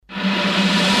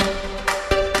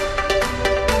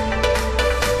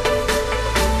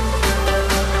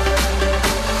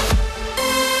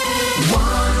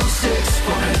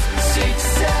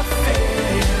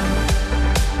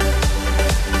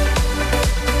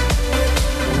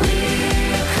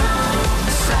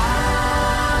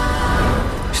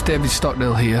It's David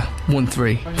Stockdale here,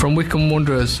 1-3, from Wycombe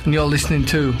Wanderers, and you're listening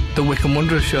to The Wycombe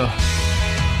Wanderers Show.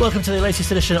 Welcome to the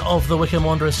latest edition of The Wycombe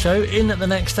Wanderers Show. In the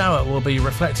next hour, we'll be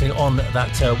reflecting on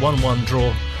that 1-1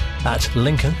 draw at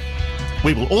Lincoln.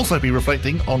 We will also be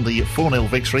reflecting on the 4-0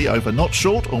 victory over not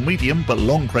short or medium, but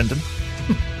long Crendon.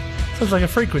 Sounds like a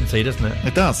frequency, doesn't it?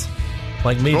 It does.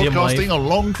 Like medium Broadcasting wave. on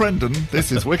Long Crendon,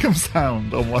 this is Wycombe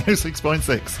Sound on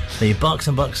 106.6. The Bucks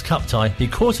and Bucks Cup tie, the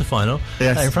quarter-final,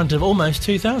 yes. In front of almost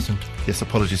 2,000. Yes,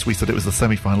 apologies, we said it was the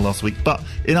semi-final last week, but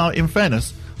in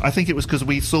fairness, I think it was because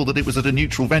we saw that it was at a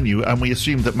neutral venue and we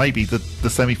assumed that maybe the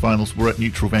semi-finals were at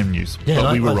neutral venues,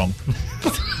 but we were wrong.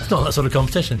 It's not that sort of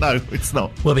competition. No, it's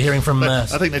not. We'll be hearing from... I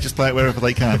think they just play it wherever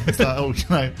they can. It's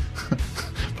like,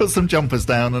 put some jumpers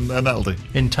down and that'll do.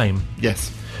 In Tame.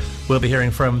 Yes. We'll be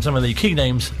hearing from some of the key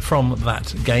names from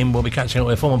that game. We'll be catching up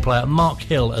with former player Mark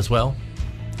Hill as well.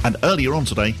 And earlier on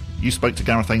today, you spoke to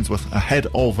Gareth Ainsworth ahead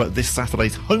of this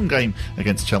Saturday's home game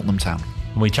against Cheltenham Town.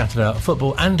 We chatted about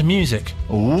football and music.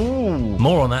 Ooh.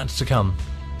 More on that to come.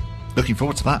 Looking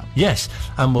forward to that. Yes,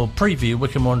 and we'll preview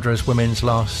Wycombe Wanderers women's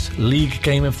last league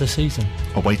game of the season.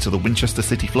 Away to the Winchester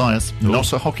City Flyers. Ooh.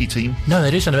 Not a hockey team. No,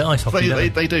 they do sound a bit ice hockey,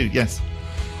 They do, yes.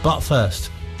 But first,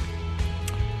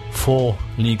 4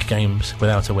 league games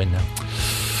without a win now.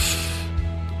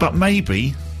 But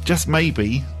maybe, just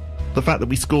maybe, the fact that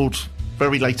we scored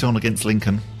very late on against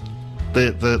Lincoln,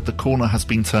 the corner has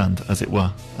been turned, as it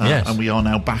were. Yes. And we are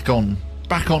now back on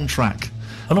track.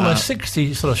 And almost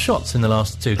 60 sort of shots in the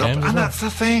last 2 games. And that's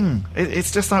the thing.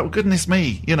 It's just like, goodness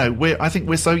me, I think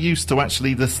we're so used to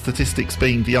actually the statistics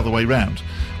being the other way round.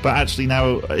 But actually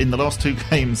now, in the last 2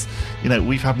 games,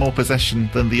 we've had more possession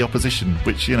than the opposition,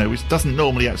 which doesn't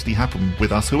normally actually happen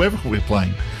with us, whoever we're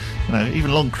playing.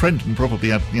 Even Long Crendon probably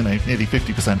had, nearly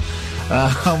 50%.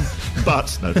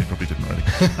 But, no, they probably didn't really.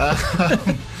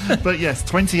 But yes,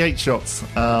 28 shots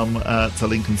to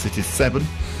Lincoln City's 7.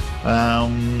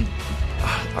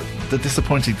 The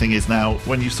disappointing thing is now,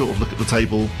 when you sort of look at the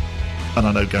table, and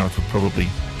I know Gareth would probably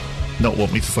not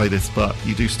want me to say this, but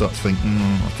you do start to think,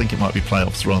 I think it might be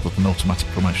playoffs rather than automatic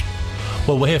promotion.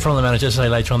 Well, we'll hear from the manager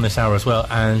later on this hour as well,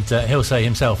 and he'll say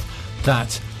himself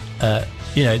that,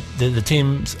 the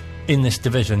teams in this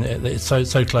division, it's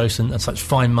so close and such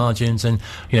fine margins, and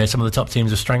some of the top teams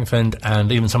have strengthened,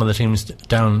 and even some of the teams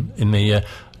down in the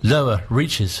lower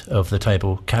reaches of the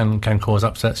table can cause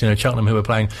upsets. Cheltenham, who were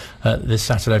playing this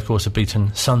Saturday, of course, have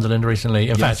beaten Sunderland recently.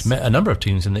 In fact, a number of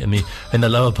teams in the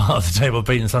lower part of the table have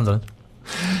beaten Sunderland.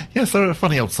 Yes, they're a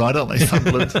funny old side, aren't they,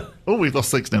 Sunderland? We've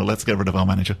lost 6-0, let's get rid of our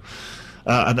manager.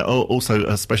 And also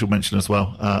a special mention as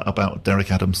well about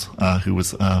Derek Adams, who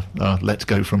was let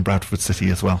go from Bradford City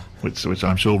as well, which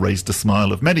I'm sure raised a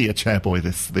smile of many a chairboy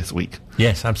this week.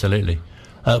 Yes, absolutely.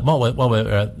 While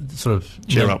we're sort of...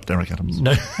 Cheer up, Derek Adams.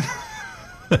 No.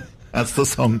 As the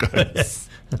song goes.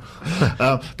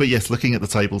 But yes, looking at the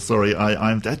table, sorry,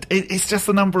 it's just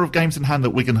the number of games in hand that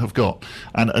Wigan have got,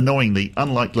 and annoyingly,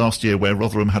 unlike last year where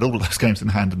Rotherham had all of those games in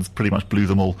hand and pretty much blew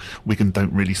them all, Wigan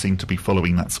don't really seem to be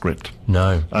following that script.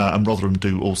 No. And Rotherham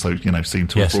do also, seem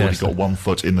to have already got 1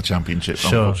 foot in the Championship,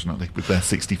 unfortunately, with their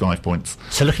 65 points.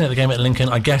 So looking at the game at Lincoln,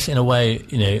 I guess in a way,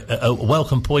 a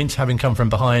welcome point, having come from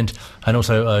behind, and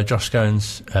also Josh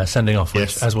Scone's sending off,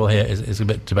 which, as we'll hear, is a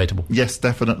bit debatable. Yes,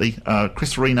 definitely.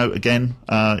 Chris Reno again.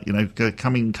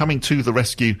 Coming to the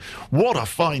rescue. What a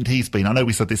find he's been. I know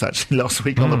we said this actually last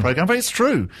week on the programme, but it's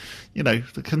true.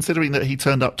 Considering that he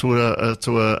turned up to a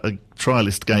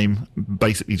trialist game,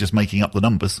 basically just making up the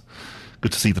numbers.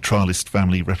 Good to see the trialist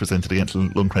family represented against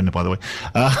Long Crendon, by the way.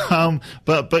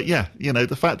 But yeah,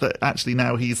 the fact that actually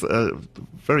now he's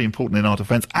very important in our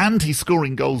defence, and he's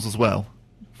scoring goals as well.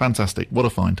 Fantastic. What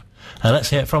a find. Let's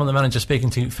hear from the manager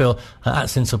speaking to Phil at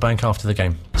Sincil Bank after the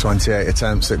game. 28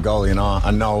 attempts at goal,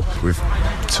 I know we've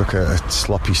took a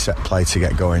sloppy set play to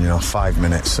get going, 5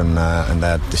 minutes, and they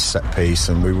had this set piece,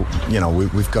 and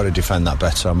we've got to defend that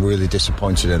better. I'm really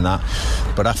disappointed in that.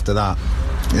 But after that,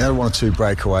 they had 1 or 2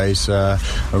 breakaways,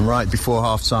 and right before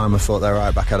half-time I thought their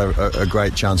right back had a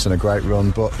great chance and a great run,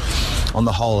 but on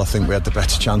the whole I think we had the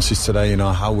better chances today.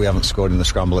 How we haven't scored in the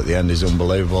scramble at the end is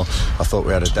unbelievable. I thought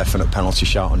we had a definite penalty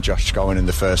shout on Josh Scowen in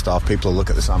the first half. People look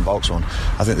at the Sam Vokes one.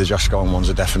 I think the Josh Scowen one's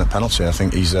a definite penalty. I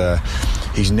think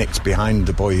he's nicked behind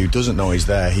the boy who doesn't know he's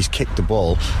there. He's kicked the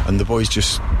ball and the boy's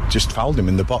just fouled him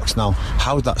in the box. Now,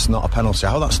 how that's not a penalty,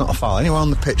 how that's not a foul, anywhere on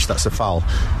the pitch that's a foul,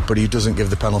 but he doesn't give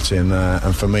the penalty,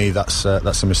 and for me that's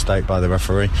a mistake by the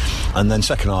referee. And then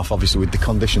second half, obviously with the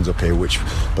conditions up here, which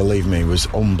believe me was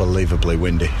unbelievably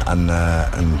windy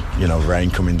and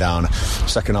rain coming down,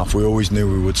 second half we always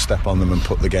knew we would step on them and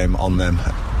put the game on them,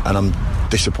 and I'm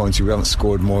disappointed we haven't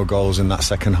scored more goals in that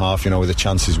second half, with the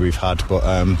chances we've had, but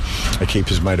the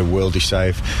keeper's made a worldy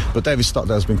save. But David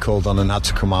Stockdale's been called on and had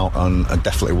to come out on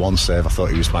definitely one save. I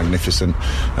thought he was magnificent.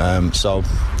 So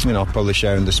probably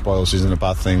sharing the spoils isn't a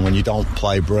bad thing. When you don't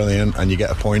play brilliant and you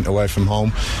get a point away from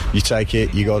home, you take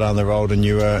it, you go down the road, and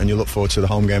you look forward to the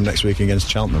home game next week against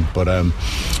Cheltenham. But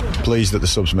pleased that the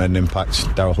subs made an impact.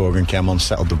 Daryl Horgan came on,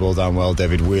 settled the ball down well.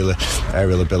 David Wheeler,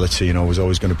 aerial ability, was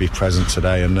always going to be present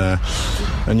today. And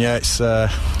yeah, it's a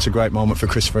great moment for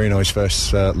Chris Farino, his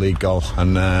first league goal,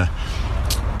 and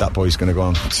that boy's going to go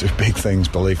on to big things,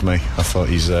 believe me. I thought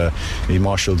he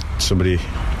marshalled somebody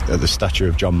at the stature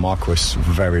of John Marquis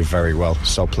very, very well.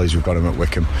 So pleased we've got him at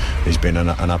Wycombe. He's been an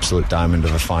absolute diamond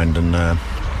of a find, and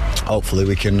hopefully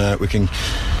we can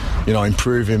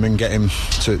improve him and get him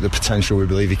to the potential we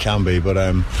believe he can be. But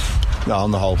no,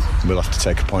 on the whole, we'll have to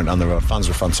take a point down the road. Fans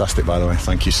were fantastic, by the way.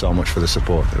 Thank you so much for the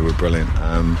support. They were brilliant.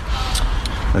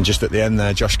 And just at the end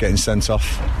there, Josh getting sent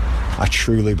off, I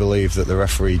truly believe that the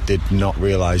referee did not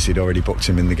realise he'd already booked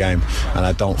him in the game, and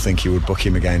I don't think he would book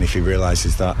him again if he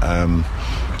realises that.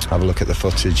 Have a look at the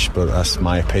footage, but that's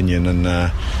my opinion,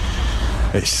 and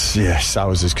it's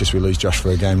sours us because we lose Josh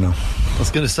for a game now. I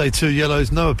was going to say 2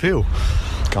 yellows, no appeal.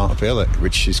 Can't appeal it,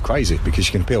 which is crazy because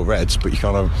you can appeal reds, but you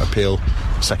can't appeal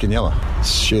second yellow.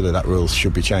 Surely that rule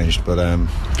should be changed, but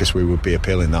because we would be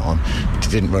appealing that one. He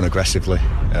didn't run aggressively.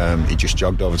 He just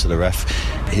jogged over to the ref.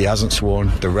 He hasn't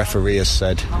sworn. The referee has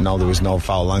said no, there was no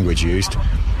foul language used,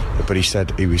 but he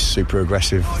said he was super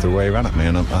aggressive the way he ran at me,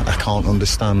 and I can't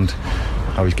understand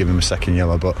how he's given him a second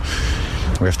yellow, but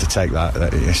we have to take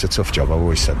that. It's a tough job. I've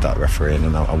always said that, refereeing,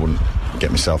 and I wouldn't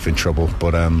get myself in trouble,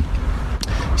 but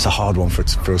it's a hard one for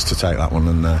us to take that one,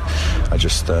 and I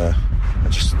just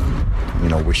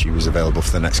wish he was available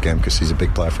for the next game because he's a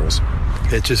big player for us.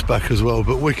 Yeah, just back as well.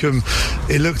 But Wycombe,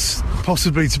 it looked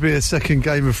possibly to be a second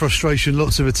game of frustration,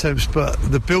 lots of attempts, but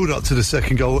the build-up to the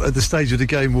second goal at the stage of the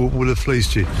game will have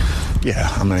pleased you. Yeah,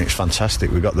 I mean, it's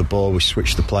fantastic. We got the ball, we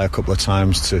switched the play a couple of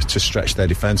times to stretch their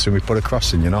defence, and we put a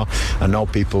cross in, I know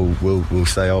people will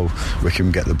say, oh,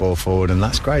 Wycombe get the ball forward, and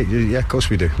that's great. Yeah, of course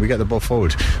we do. We get the ball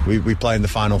forward. We play in the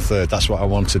final third. That's what I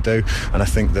want to do, and I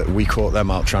think that we caught them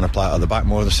out trying to play out of the back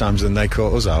more of the times than they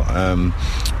caught us out.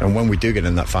 And when we do get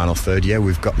in that final third,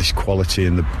 we've got this quality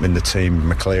in the team.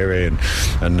 McCleary and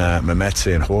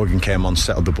Mehmeti and Horgan came on,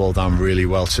 settled the ball down really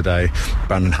well today.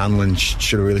 Brandon Hanlon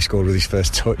should have really scored with his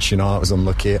first touch, that was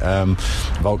unlucky.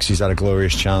 Volksy's had a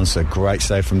glorious chance, a great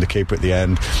save from the keeper at the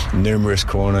end, numerous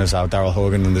corners. Daryl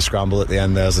Horgan and the scramble at the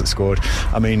end there hasn't scored.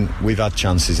 I mean, we've had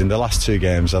chances in the last 2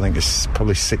 games. I think it's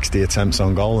probably 60 attempts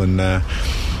on goal, and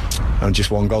just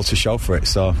 1 goal to show for it.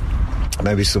 So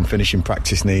maybe some finishing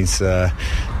practice needs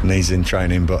in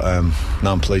training, but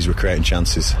now I'm pleased we're creating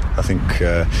chances. I think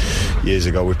years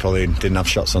ago we probably didn't have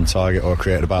shots on target or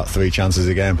created about 3 chances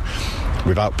a game.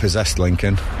 We've outpossessed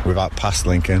Lincoln, we've outpassed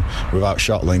Lincoln, we've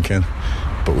outshot Lincoln,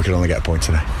 but we could only get a point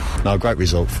today. Now, a great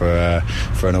result for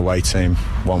an away team,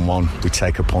 1-1. We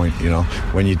take a point.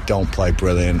 When you don't play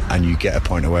brilliant and you get a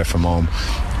point away from home,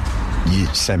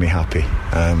 you're semi-happy.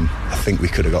 I think we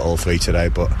could have got all 3 today,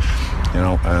 but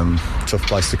tough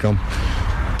place to come.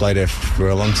 Played here for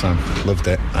a long time, loved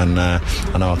it, and I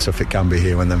know how tough it can be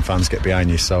here when them fans get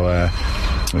behind you. So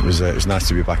it was nice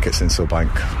to be back at Sincil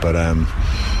Bank, but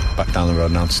back down the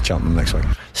road now to Cheltenham next week.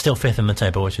 Still 5th in the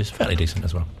table, which is fairly decent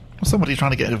as well. Somebody trying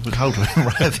to get a hold of him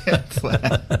right at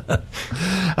the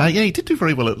end. He did do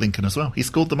very well at Lincoln as well. He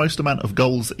scored the most amount of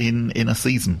goals in a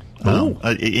season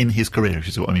in his career, if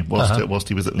you see what I mean, whilst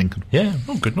he was at Lincoln. Yeah,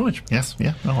 good knowledge. Yes,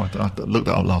 yeah. I looked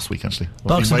that up last week, actually.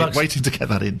 Waiting to get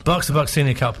that in. Berks and Bucks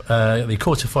Senior Cup, the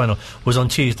quarter-final, was on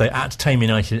Tuesday at Tame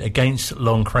United against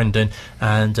Long Crendon,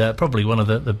 and probably one of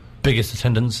the biggest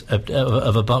attendance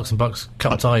of a Berks and Bucks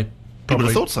Cup tie. I would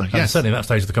have thought so, yes. Certainly at that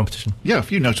stage of the competition. Yeah, a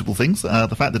few notable things.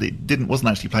 The fact that it wasn't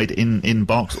actually played in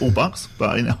Berks or Bucks,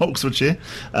 but in Oxfordshire.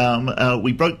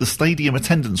 We broke the stadium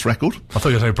attendance record. I thought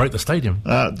you were going to break the stadium.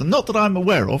 Not that I'm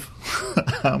aware of.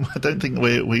 I don't think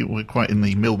we're quite in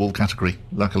the Millwall category,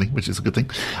 luckily, which is a good thing.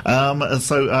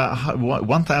 So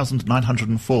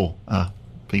 1,904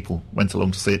 people went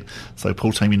along to see it. So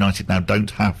Paul Tame United now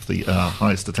don't have the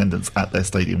highest attendance at their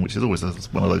stadium, which is always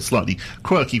one of those slightly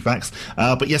quirky facts.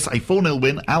 But yes, a 4-0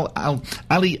 win.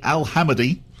 Ali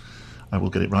Al-Hamadi, I will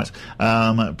get it right,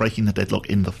 breaking the deadlock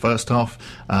in the first half.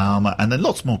 And then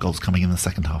lots more goals coming in the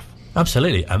second half.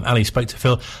 Absolutely. Ali spoke to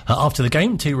Phil after the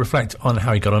game to reflect on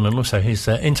how he got on and also his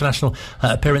international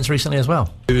appearance recently as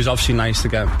well. It was obviously nice to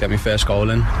get my first goal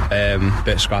in.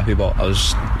 Bit scrappy, but I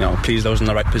was pleased I was in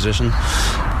the right position.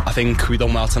 I think we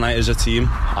done well tonight as a team,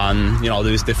 and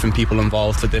there's different people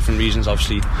involved for different reasons.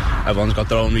 Obviously everyone's got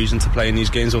their own reason to play in these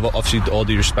games, but obviously all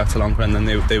due respect to Longcren, and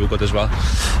they were good as well.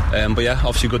 But yeah,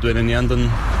 obviously good win in the end,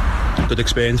 and good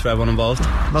experience for everyone involved.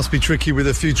 Must be tricky with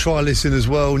a few trialists in as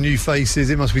well, new faces.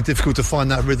 It must be difficult to find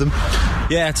that rhythm.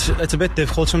 Yeah, it's a bit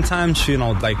difficult sometimes,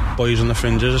 like boys on the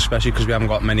fringes, especially because we haven't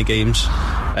got many games.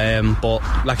 But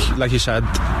like you said,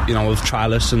 with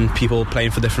trialists and people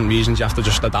playing for different reasons, you have to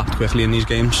just adapt quickly in these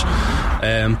games.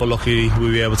 But luckily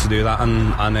we were able to do that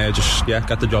and just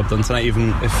get the job done tonight, even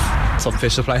if tough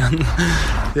pitch to play on.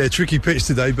 Yeah, tricky pitch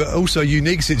today, but also a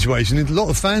unique situation. A lot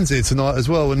of fans here tonight as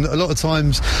well, and a lot of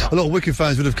times a lot of Wycombe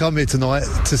fans would have come here tonight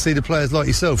to see the players like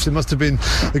yourself, so it must have been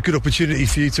a good opportunity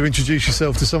for you to introduce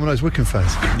yourself to some of those Wycombe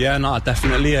fans. Yeah, no,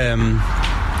 definitely.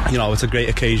 It's a great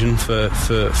occasion for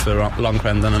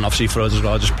Longcrendon, and obviously for us as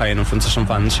well, just playing in front of some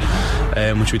fans,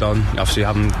 which we obviously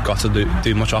haven't got to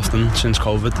do much often since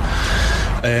COVID.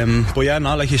 But yeah,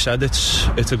 no, like you said,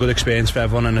 it's a good experience for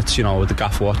everyone, and it's with the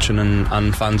gaff watching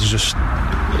and fans just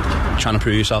trying to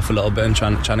prove yourself a little bit and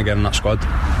trying to get in that squad.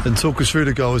 And talk us through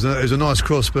the goal. It was a nice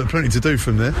cross, but plenty to do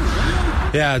from there.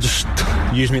 Yeah, just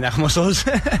use my neck muscles.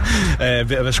 A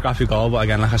bit of a scrappy goal, but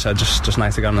again, like I said, just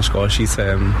nice to get on the score sheet.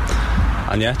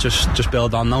 And yeah, just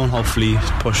build on now and hopefully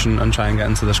push and try and get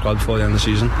into the squad before the end of the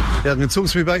season. Yeah, I'm going to talk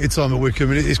to me about your time at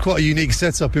Wycombe. It's quite a unique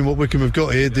setup in what Wycombe have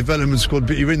got here, development squad,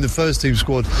 but you're in the first team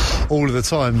squad all of the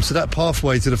time. So that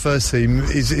pathway to the first team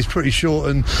is pretty short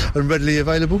and readily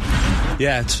available.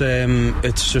 Yeah,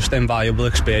 it's just invaluable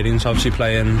experience. Obviously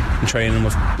playing and training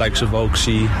with likes of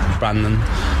Oaksey, Brandon.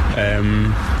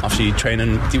 Obviously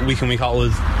training week in week out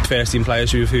with first team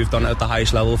players who've done it at the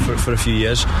highest level for a few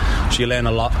years. So you learn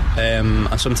a lot.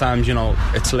 And sometimes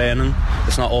it's learning,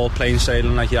 it's not all plain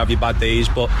sailing, like you have your bad days,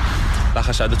 but like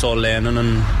I said, it's all learning,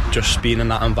 and just being in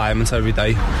that environment every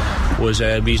day was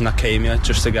a reason I came here,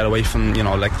 just to get away from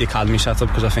like the academy setup,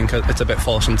 because I think it's a bit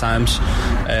full sometimes.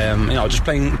 Just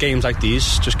playing games like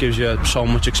these just gives you so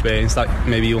much experience that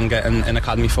maybe you won't get in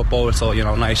academy football. It's all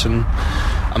nice and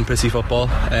pretty football.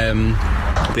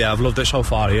 But yeah, I've loved it so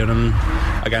far here, and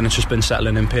again, it's just been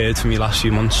settling in period for me last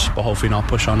few months, but hopefully now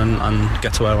push on and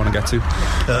get to where I want to get to.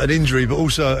 An injury, but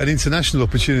also an international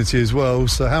opportunity as well.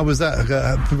 So how was that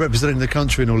representing the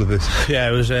country in all of this? Yeah,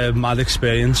 it was a mad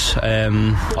experience.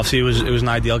 Obviously it was an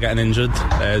ideal getting injured.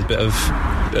 A bit of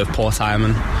poor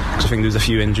timing, because I think there was a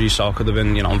few injuries, so I could have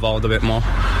been involved a bit more.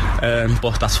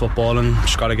 But that's football, and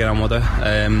just got to get on with it.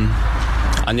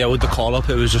 And yeah, with the call up,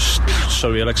 it was just a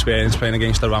surreal experience playing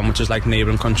against Iran, which is like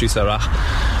neighbouring country to Iraq.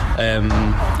 And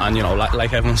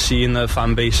like everyone's seeing, the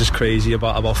fan base is crazy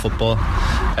about football.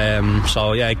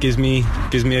 So yeah, it gives me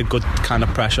a good kind of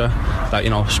pressure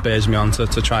that spurs me on to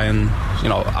try and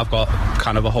I've got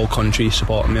kind of a whole country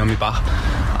supporting me on my back,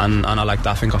 and I like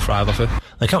that. I think I'll thrive off it.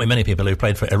 There can't be many people who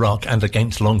played for Iraq and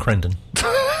against Longcrendon.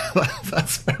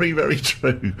 That's very, very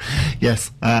true. Yes,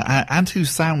 and who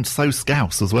sounds so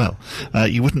Scouse as well.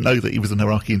 You wouldn't know that he was an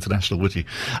Iraqi international, would you?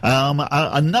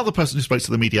 Another person who spoke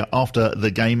to the media after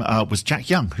the game was Jack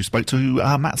Young, who spoke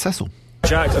to Matt Cecil.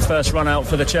 Jack, the first run out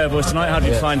for the chair boys tonight. How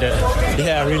did you find it?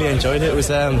 Yeah, I really enjoyed it. It was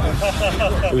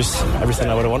everything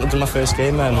I would have wanted in my first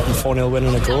game, a 4-0 win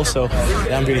and a goal, so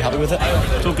yeah, I'm really happy with it.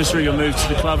 Talk us through your move to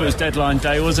the club. It was deadline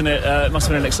day, wasn't it? It must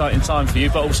have been an exciting time for you,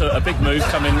 but also a big move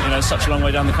coming such a long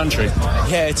way down the country.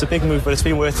 Yeah, it's a big move, but it's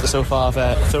been worth it so far.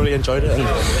 I've thoroughly enjoyed it, and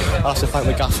I have to thank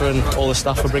the gaffer and all the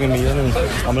staff for bringing me in, and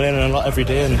I'm learning a lot every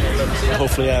day, and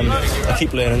hopefully I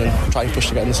keep learning and try and push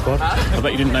to get in the squad. I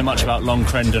bet you didn't know much about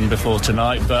Longcrendon before tonight,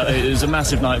 but it was a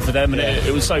massive night for them, and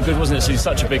it was so good, wasn't it? See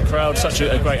such a big crowd, such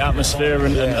a great atmosphere,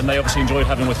 and they obviously enjoyed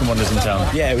having Wycombe Wanderers in town.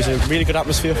 Yeah, it was a really good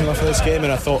atmosphere for my first game,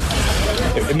 and I thought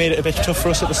it made it a bit tough for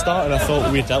us at the start, and I thought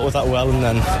we dealt with that well, and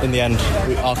then in the end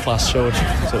our class showed,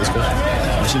 so it was good.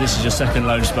 Obviously this is your second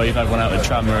loan spell. You've had one out at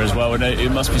Tranmere as well, and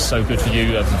it must be so good for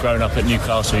you, growing up at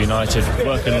Newcastle United,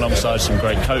 working alongside some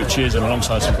great coaches and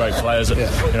alongside some great players.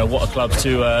 What a club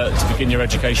to begin your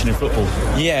education in football.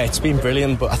 Yeah, it's been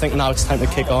brilliant, but I think now it's time to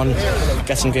kick on,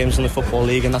 get some games in the Football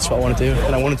League, and that's what I want to do,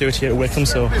 and I want to do it here at Wycombe,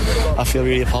 so I feel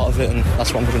really a part of it, and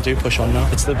that's what I'm going to do, push on now.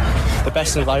 It's the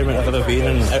best environment I've ever been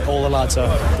in, and all the lads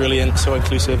are brilliant, so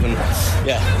inclusive, and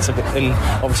yeah, and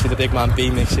obviously the big man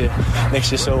B makes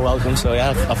you so welcome, so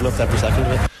yeah, I've loved every second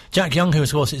of it. Jack Young, who of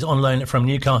course is on loan from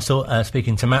Newcastle,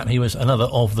 speaking to Matt, he was another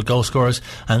of the goal scorers,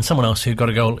 and someone else who got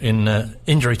a goal in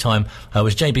injury time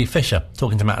was JB Fisher,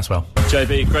 talking to Matt as well.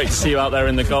 JB, great to see you out there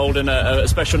in the gold, and a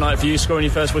special night for you scoring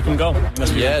your first Wycombe goal.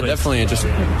 Yeah, definitely, just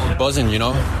buzzing, you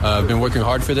know. I've been working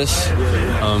hard for this.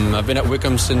 I've been at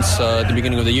Wycombe since the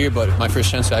beginning of the year, but my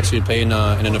first chance to actually play in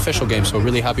an official game, so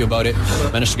really happy about it.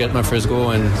 Managed to get my first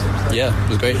goal, and yeah, it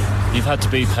was great. You've had to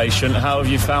be patient. How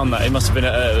have you found that? It must have been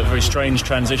a very strange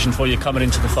transition for you coming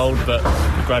into the fold, but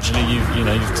gradually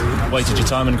you've waited your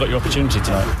time and got your opportunity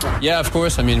tonight. Yeah, of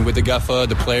course. I mean, with the gaffer,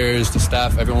 the players, the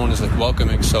staff, everyone is like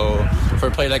welcoming. So for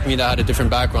a player like me that had a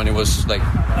different background, it was like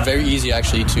very easy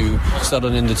actually to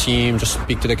settle in the team, just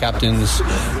speak to the captains,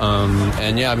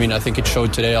 and yeah, I mean, I think it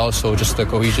showed today also, just the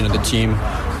cohesion of the team.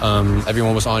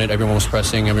 Everyone was on it, everyone was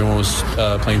pressing, everyone was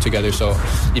playing together. So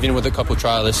even with a couple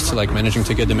trialists, like managing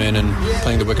to get them in and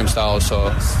playing the Wycombe style. So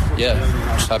yeah,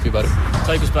 just happy about it.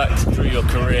 Take us back through your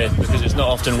career, because it's not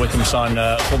often Wycombe sign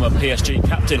former PSG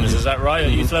captains, is that right,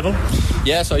 at youth level?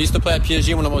 Yeah, so I used to play at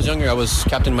PSG when I was younger. I was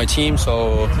captain of my team,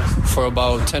 so for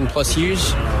about 10 plus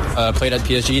years, played at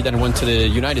PSG, then went to the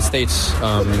United States,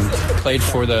 played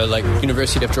for the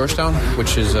University of Georgetown,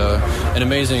 which is an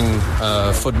amazing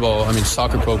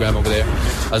soccer program over there,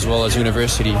 as well as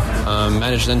university.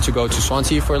 Managed then to go to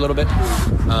Swansea for a little bit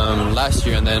last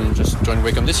year, and then just joined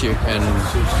Wycombe this year, and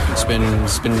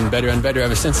it's been better and better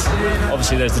ever since.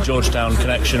 Obviously there's the Georgetown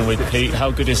connection with Pete.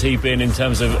 How good has he been in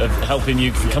terms of helping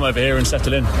you come over here and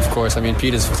settle in? Of course, I mean,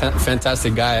 Pete is a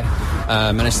fantastic guy.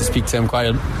 Managed to speak to him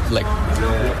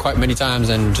quite many times,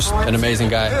 and just an amazing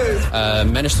guy.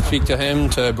 Managed to speak to him,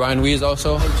 to Brian Weiss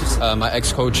also, my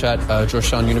ex-coach at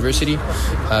Georgetown University.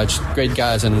 Just great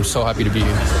guys, and I'm so happy to be here.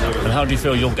 And how do you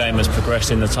feel your game has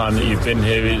progressed in the time that you've been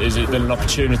here? Has it been an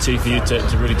opportunity for you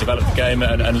to really develop the game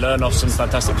and learn off some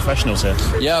fantastic professionals here?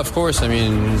 Yeah, of course. I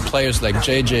mean, players like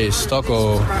JJ,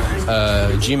 Stocko,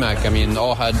 GMAC, I mean,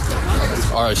 all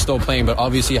are still playing, but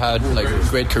obviously had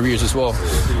great careers as well.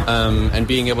 And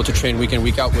being able to train week in,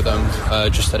 week out with them,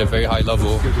 just at a very high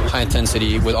level, high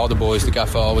intensity, with all the boys, the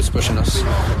gaffer always pushing us.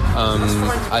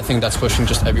 I think that's pushing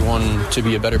just everyone to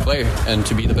be a better player and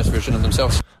to be the best version of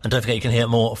themselves. And don't forget, you can hear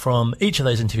more from each of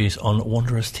those interviews on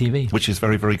Wanderers TV. Which is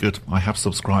very, very good. I have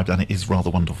subscribed, and it is rather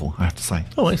wonderful, I have to say.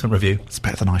 Oh, excellent review. It's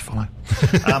better than I follow.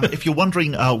 If you're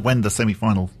wondering when the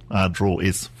semi-final draw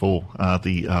is for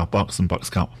the Bucks and Bucks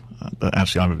Cup,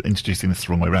 actually, I'm introducing this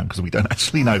the wrong way around because we don't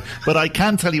actually know. But I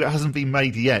can tell you it hasn't been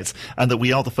made yet, and that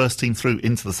we are the first team through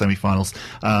into the semi-finals,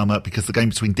 because the game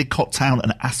between Didcot Town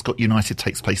and Ascot United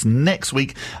takes place next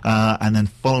week, and then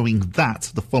following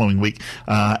that, the following week,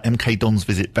 MK Dons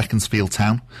visit Beaconsfield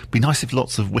Town. Be nice if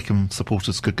lots of Wycombe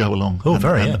supporters could go along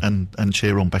and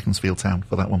cheer on Beaconsfield Town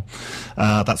for that one.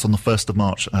 That's on the 1st of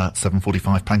March,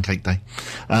 7:45 Pancake Day.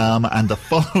 And the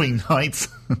following night...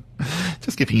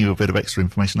 Just giving you a bit of extra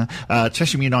information there.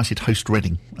 Cheshire United host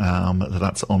Reading.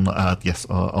 That's on the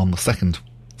 2nd,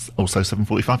 also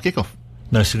 7:45 kickoff.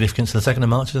 No significance to the 2nd of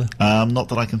March, is there? Not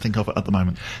that I can think of at the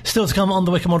moment. Still to come on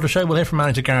the Wycombe Wanderers show, we'll hear from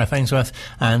manager Gareth Ainsworth,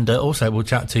 and also we'll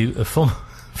chat to former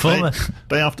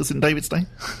day after St David's Day.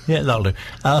 Yeah, that'll do.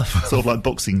 Sort of like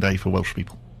Boxing Day for Welsh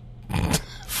people.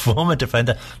 Former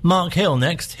defender Mark Hill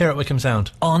next here at Wycombe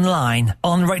Sound. Online,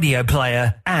 on Radio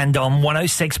Player, and on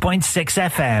 106.6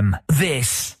 FM.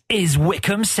 This is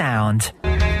Wycombe Sound.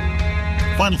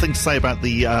 Final thing to say about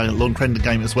the Lawn Crendon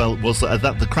game as well was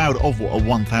that the crowd of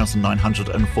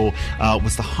 1,904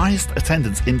 was the highest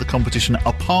attendance in the competition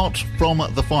apart from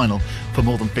the final for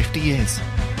more than 50 years.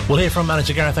 We'll hear from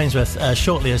manager Gareth Ainsworth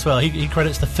shortly as well. He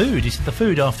credits the food. He said the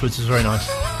food afterwards was very nice.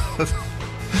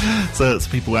 So it's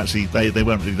people actually, they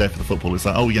weren't really there for the football. It's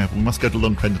like, oh yeah, we must go to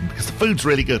Lawn Crendon because the food's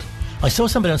really good. I saw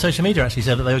somebody on social media actually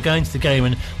said that they were going to the game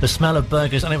and the smell of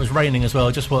burgers, and it was raining as well.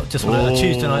 Just what a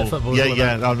Tuesday night football.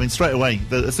 Yeah. I mean, straight away,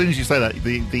 as soon as you say that,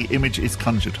 the image is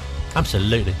conjured.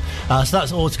 Absolutely. So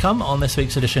that's all to come on this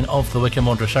week's edition of the Wycombe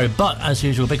Wanderers show. But as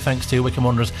usual, big thanks to Wycombe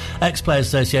Wanderers Ex-Players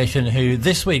Association, who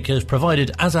this week has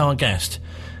provided as our guest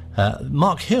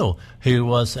Mark Hill, who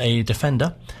was a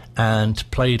defender and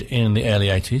played in the early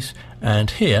 80s. And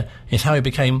here is how he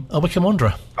became a Wycombe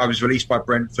Wanderer. I was released by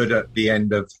Brentford at the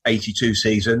end of 82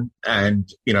 season, and,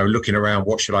 looking around,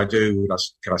 what should I do?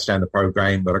 Can I stay in the pro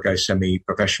game? But I go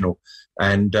semi-professional.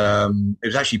 And it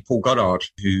was actually Paul Goddard,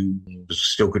 who was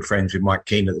still good friends with Mike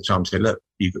Keane at the time, said, look,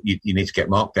 you need to get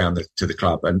Mark down to the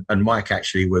club. And Mike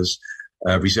actually was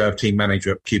reserve team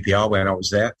manager at QPR when I was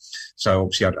there. So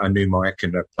obviously I knew Mike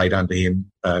and played under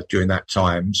him during that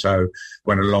time. So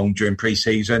went along during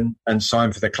pre-season and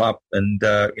signed for the club, and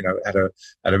had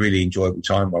a really enjoyable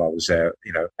time while I was there.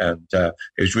 And it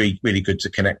was really, really good to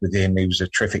connect with him. He was a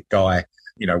terrific guy.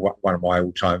 One of my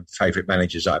all-time favourite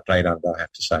managers that I played under, I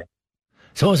have to say.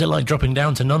 So what was it like dropping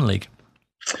down to non-league?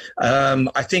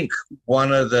 I think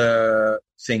one of the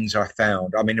things I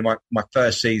found, I mean, in my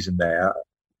first season there,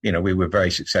 we were very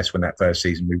successful in that first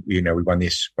season. We won the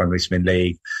Isthmian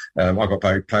League. I got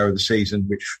voted player of the season,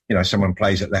 which, someone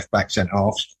plays at left back, centre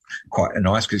half, quite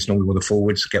nice because it's normally all the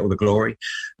forwards get all the glory.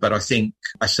 But I think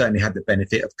I certainly had the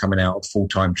benefit of coming out of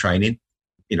full-time training.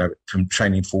 From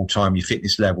training full-time, your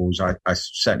fitness levels, I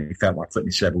certainly felt my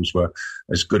fitness levels were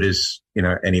as good as,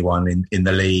 anyone in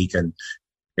the league. And,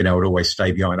 I'd always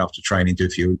stay behind after training, do a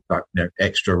few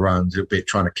extra runs, a little bit,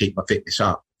 trying to keep my fitness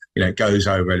up. It goes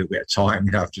over a little bit of time,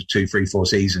 after 2, 3, 4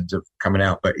 seasons of coming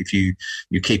out. But if you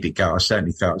keep it going, I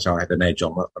certainly felt as though I had an edge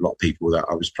on a lot of people that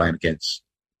I was playing against.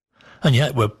 And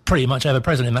yet we're pretty much ever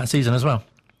present in that season as well.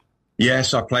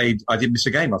 Yes, I didn't miss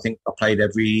a game. I think I played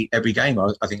every game.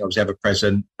 I think I was ever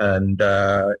present, and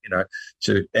and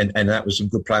that was some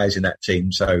good players in that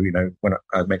team. So when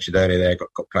I mentioned earlier, there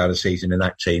got player of the season in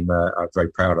that team. I'm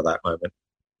very proud of that moment.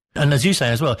 And as you say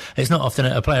as well, it's not often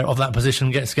a player of that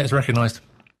position gets recognised.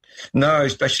 No,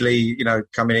 especially,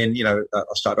 coming in, I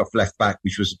started off left back,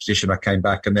 which was the position I came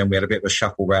back, and then we had a bit of a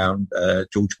shuffle round.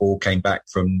 George Ball came back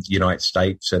from the United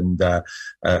States and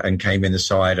came in the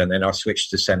side, and then I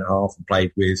switched to centre half and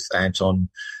played with Anton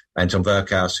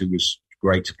Verkaus, who was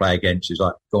great to play against. He was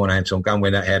like, go on, Anton, go and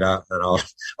win that header, and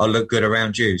I'll look good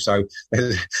around you. So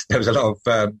there was a lot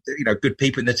of, good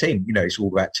people in the team. It's all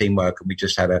about teamwork, and we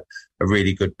just had a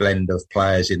really good blend of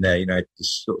players in there,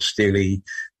 sort of Steely.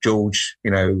 George,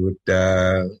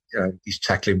 his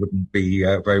tackling wouldn't be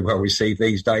very well received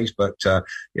these days, but,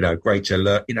 great to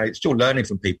learn, still learning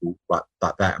from people like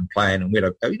that and playing. And we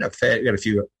had a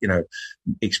few,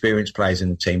 experienced players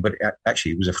in the team, but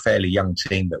actually it was a fairly young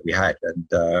team that we had. And,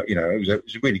 it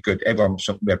was really good. Everyone,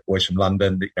 we had boys from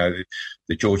London,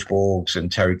 the George Borgs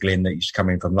and Terry Glynn that used to come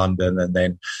in from London. And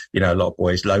then, a lot of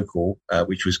boys local,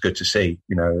 which was good to see,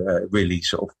 really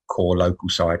sort of core local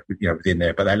side, within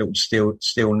there. But that little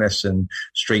stillness and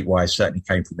streetwise certainly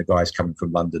came from the guys coming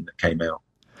from London that came out.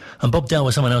 And Bob Dell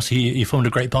was someone else who you formed a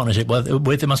great partnership with.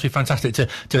 It must be fantastic to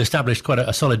establish quite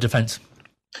a solid defence.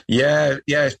 Yeah.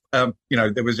 There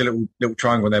was a little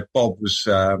triangle there. Bob was,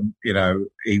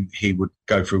 he would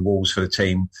go through walls for the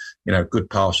team, good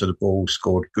pass of the ball,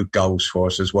 scored good goals for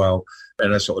us as well,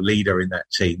 and a sort of leader in that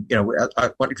team.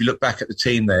 If you look back at the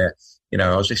team there,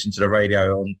 I was listening to the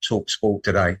radio on Talk Sport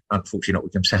today. Unfortunately, not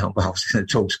with them sound, but I was listening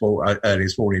to Talk Sport early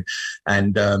this morning,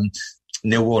 and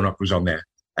Neil Warnock was on there,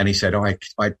 and he said,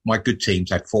 my good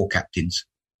teams had 4 captains,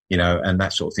 and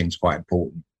that sort of thing's quite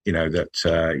important.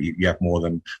 That you have more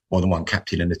than one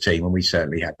captain in the team, and we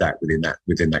certainly had that within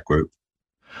that group.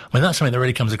 I mean, that's something that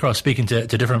really comes across speaking to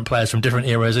different players from different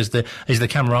eras is the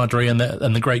camaraderie and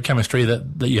the great chemistry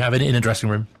that you have in a dressing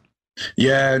room.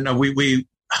 Yeah, no, we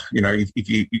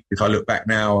if I look back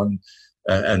now and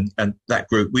that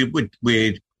group,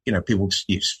 we'd people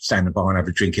stand in the bar and have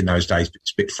a drink in those days, but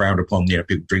it's a bit frowned upon,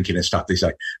 people drinking and stuff. They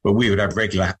say, but we would have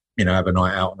regular, have a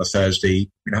night out on a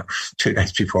Thursday, 2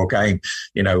 days before a game,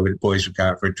 the boys would go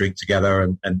out for a drink together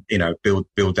and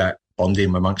build that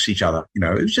bonding amongst each other.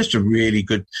 It was just a really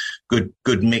good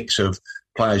mix of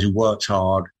players who worked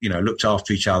hard, looked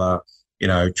after each other,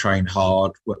 trained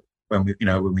hard when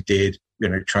we did.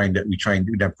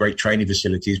 We'd have great training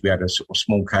facilities. We had a sort of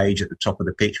small cage at the top of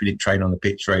the pitch. We didn't train on the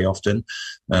pitch very often.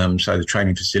 So the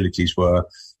training facilities weren't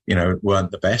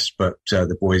the best, but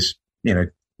the boys,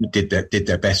 did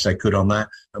their best they could on that.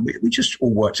 And we just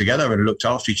all worked together and looked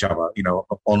after each other,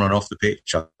 on and off the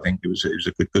pitch. I think it was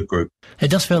a good group. It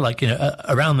does feel like,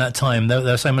 around that time, there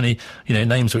are so many,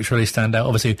 names which really stand out.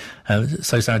 Obviously,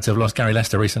 so sad to have lost Gary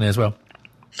Lester recently as well.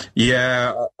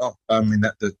 Yeah, I mean,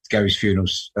 the Gary's funeral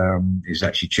is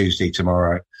actually Tuesday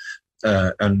tomorrow,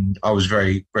 and I was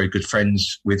very, very good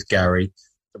friends with Gary.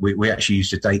 We actually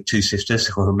used to date 2 sisters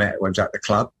who I met when I was at the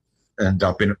club, and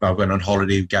I went on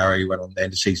holiday with Gary, went on the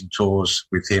end of season tours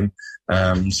with him.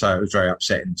 So it was very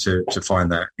upsetting to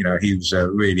find that. He was a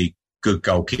really good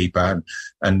goalkeeper,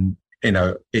 and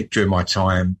during my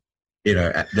time,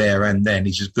 there and then,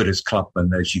 he's as good as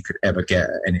clubman as you could ever get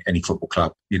at any football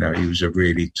club. He was a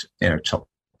really, top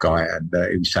guy, and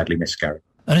he was sadly missed, Gary.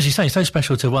 And as you say, so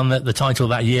special to win the title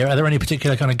that year. Are there any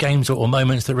particular kind of games or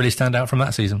moments that really stand out from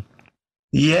that season?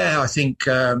 Yeah, I think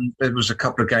there was a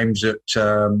couple of games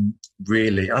that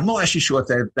really. I'm not actually sure if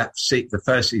the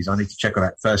first season. I need to check on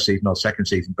that first season or second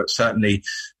season, but certainly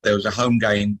there was a home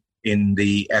game in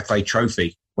the FA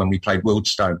Trophy when we played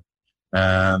Wealdstone.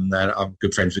 And I'm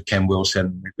good friends with Ken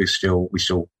Wilson. We're still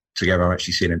together. I'm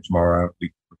actually seeing him tomorrow.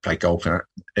 We play golf,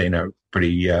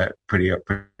 pretty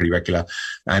regular.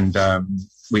 And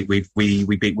we beat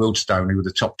Wealdstone, who were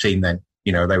the top team then.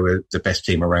 They were the best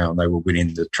team around. They were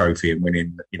winning the trophy and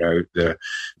winning, the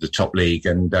top league.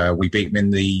 And we beat them in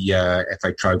the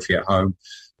FA Trophy at home.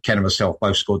 Ken and myself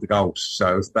both scored the goals.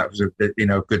 So that was a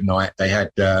good night. They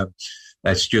had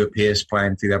Stuart Pearce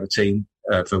playing for the other team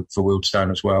for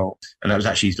Wealdstone as well. And that was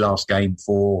actually his last game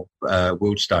for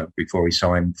Wealdstone before he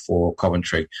signed for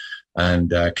Coventry.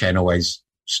 And Ken always,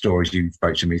 stories you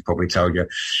spoke to me, he's probably told you,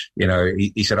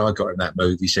 he said, I got in that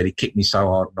move. He said, he kicked me so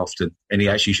hard and often, and he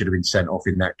actually should have been sent off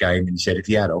in that game. And he said, if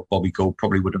he had, Bobby Gould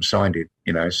probably would have signed him,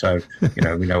 So,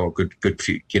 we know what good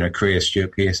career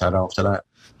Stuart Pearce had after that.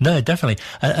 No, definitely.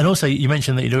 And also, you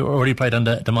mentioned that you'd already played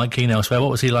under Mike Keane elsewhere. What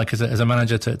was he like as a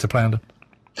manager to play under?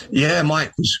 Yeah,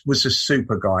 Mike was a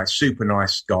super guy, super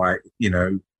nice guy.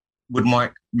 Would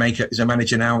Mike make it as a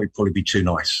manager now? He'd probably be too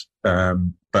nice.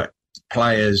 But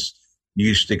players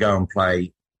used to go and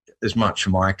play as much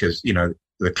for Mike as,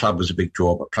 the club was a big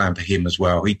draw, but playing for him as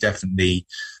well. He definitely,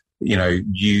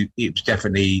 it was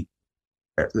definitely,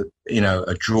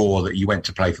 a draw that you went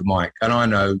to play for Mike. And I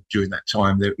know during that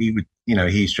time that he would,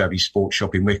 he used to have his sports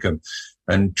shop in Wycombe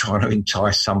and trying to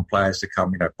entice some players to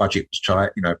come. Budget was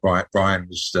tight. Brian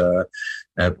was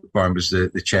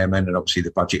the chairman, and obviously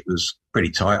the budget was pretty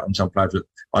tight on some players.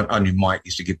 I knew Mike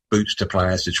used to give boots to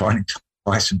players to try and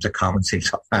entice them to come and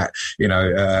things like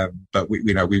that. But we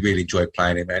really enjoyed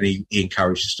playing him, and he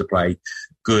encouraged us to play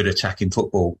good attacking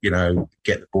football.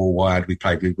 Get the ball wide. We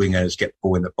played with wingers, get the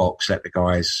ball in the box, let the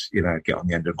guys, get on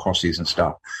the end of crosses and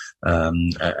stuff.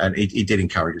 And he did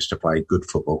encourage us to play good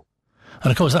football. And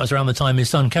of course, that was around the time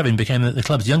his son Kevin became the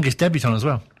club's youngest debutant as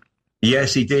well.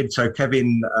 Yes, he did. So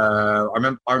Kevin, I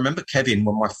remember Kevin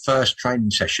on my first training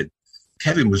session.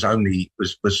 Kevin was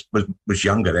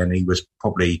younger then. He was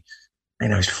probably,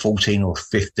 he's 14 or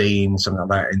 15, something like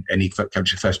that. And he came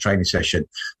to the first training session,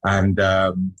 and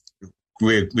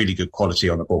really good quality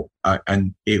on the ball.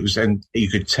 And you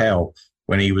could tell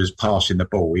when he was passing the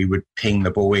ball, he would ping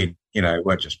the ball in. It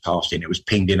wasn't just passed in, it was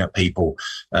pinged in at people.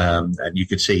 And you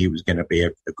could see he was going to be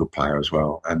a good player as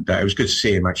well. And it was good to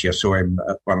see him, actually. I saw him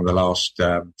at one of the last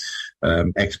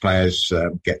ex-players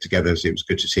get-togethers. It was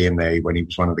good to see him there when he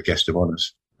was one of the guest of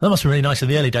honours. That must have been really nice in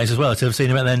the early days as well, to have seen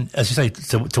him, and then, as you say,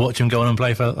 to watch him go on and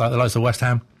play for the likes of West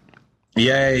Ham.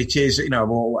 Yeah, it is. I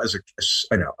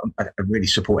really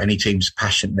support any teams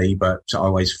passionately, but I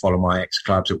always follow my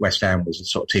ex-clubs. At West Ham was the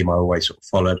sort of team I always sort of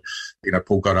followed.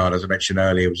 Paul Goddard, as I mentioned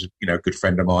earlier, was a good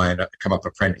friend of mine. I come up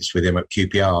apprentice with him at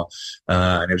QPR,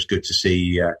 and it was good to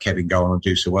see Kevin go on and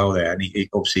do so well there. And he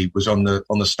obviously was on the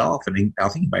staff, and I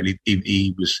think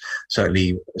he was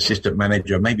certainly assistant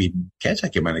manager, maybe even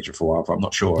caretaker manager for a while. I'm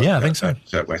not sure. Yeah, I think so.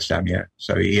 At West Ham, yeah.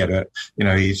 So he had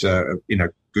he's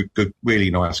good,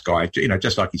 really nice guy.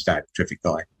 Just like his dad, terrific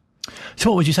guy. So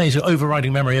what would you say is your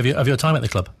overriding memory of your time at the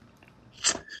club?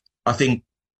 I think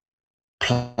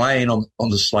playing on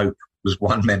the slope was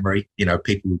one memory.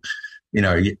 People,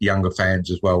 younger fans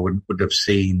as well would have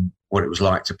seen what it was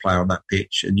like to play on that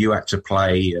pitch, and you had to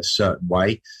play a certain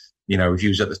way. If you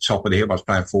was at the top of the hill, I was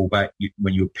playing fullback.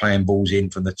 When you were playing balls in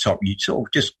from the top, you'd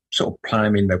sort of play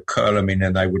them in, they'd curl them in,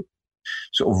 and they would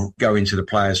sort of go into the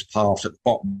player's path at the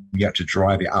bottom. You had to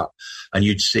drive it up, and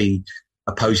you'd see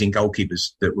opposing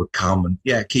goalkeepers that would come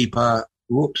and, keeper,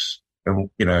 whoops, and,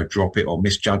 drop it or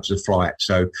misjudge the flight.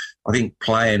 So I think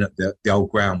playing at the old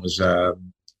ground was a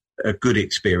good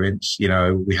experience.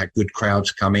 We had good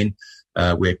crowds come in.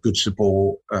 We had good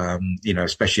support,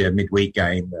 especially a midweek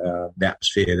game. The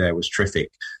atmosphere there was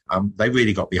terrific. They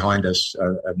really got behind us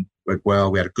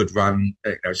well. We had a good run.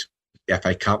 The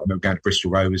FA Cup. I remember going to Bristol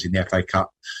Rovers in the FA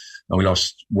Cup, and we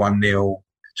lost 1-0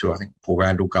 to, I think, Paul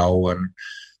Randall goal. And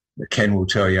Ken will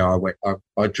tell you,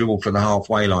 I dribbled from the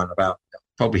halfway line about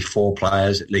probably 4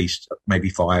 players at least, maybe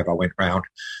 5. I went round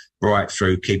right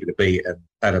through, keeping the beat, and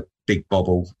had a big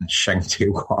bobble and shanked it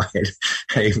wide.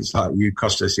 It was like, you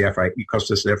cost us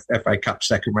the FA Cup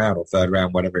second round or third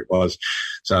round, whatever it was.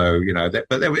 So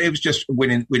but it was just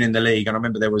winning the league. And I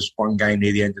remember there was one game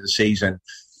near the end of the season.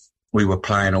 We were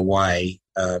playing away.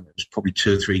 It was probably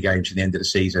 2 or 3 games to the end of the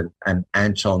season, and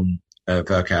Anton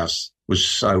Berghaus was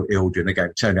so ill during the game.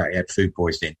 It turned out he had food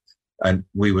poisoning, and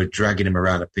we were dragging him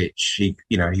around the pitch. He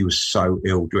was so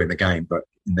ill during the game, but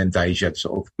in them days, you had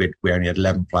we only had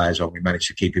 11 players on. We managed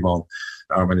to keep him on.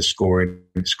 I remember scoring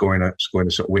the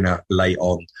sort of winner late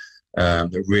on.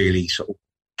 that really sort of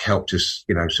helped us,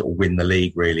 sort of win the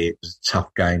league. Really, it was a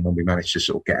tough game when we managed to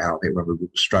sort of get out of it when we were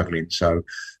struggling. So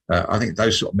I think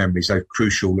those sort of memories, those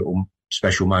crucial little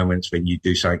special moments when you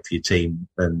do something for your team,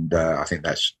 and I think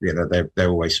that's they're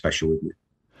always special with you.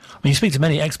 When you speak to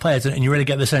many ex-players, and you really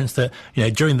get the sense that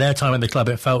during their time at the club,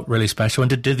 it felt really special.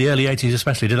 And did the early 80s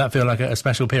especially? Did that feel like a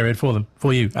special period for them,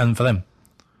 for you, and for them?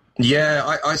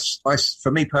 Yeah, I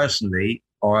for me personally,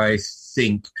 I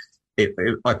think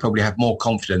I probably have more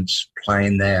confidence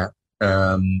playing there,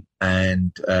 and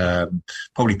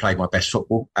probably played my best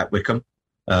football at Wycombe.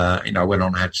 I went on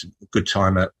and had some good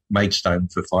time at Maidstone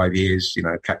for 5 years.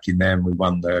 Captain them. We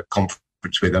won the conference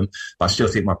with them. But I still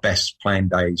think my best playing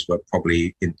days were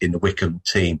probably in the Wycombe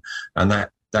team, and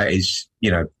that is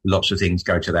lots of things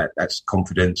go to that. That's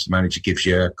confidence. The manager gives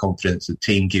you confidence. The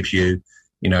team gives you.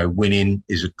 Winning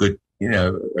is a good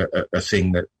a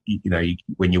thing that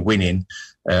when you're winning,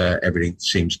 everything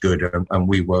seems good. And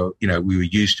we were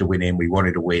used to winning. We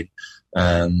wanted to win.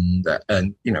 And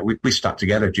we stuck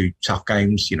together, do tough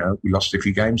games. We lost a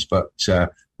few games, but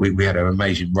we had an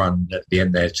amazing run at the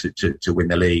end there to win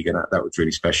the league, and that was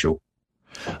really special.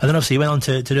 And then obviously you went on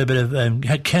to do a bit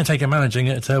of caretaker managing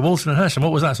at Walton and Hersham.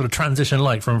 What was that sort of transition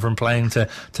like from playing to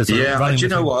sort of running? Do you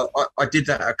know what? I did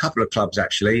that at a couple of clubs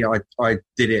actually. I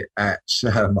did it at.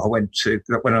 I went to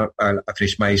when I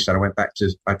finished Maidstone. I went back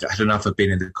to. I had enough of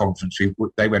being in the conference.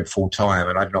 They went full time,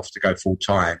 and I had enough to go full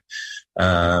time.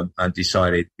 And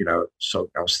decided, so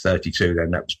I was 32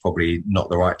 then, that was probably not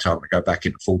the right time to go back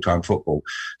into full-time football.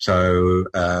 So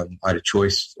I had a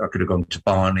choice. I could have gone to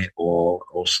Barnet or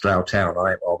Slough Town.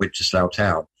 I went to Slough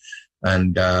Town,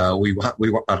 and I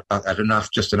had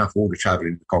just enough all the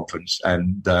travelling in the conference,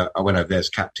 and I went over there as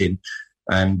captain.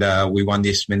 And we won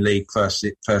the Isthmian League first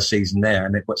season there,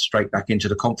 and it went straight back into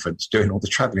the conference, doing all the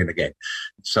travelling again.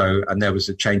 So, and there was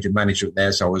a change of management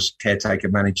there, so I was caretaker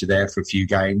manager there for a few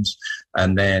games,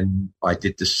 and then I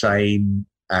did the same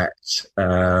at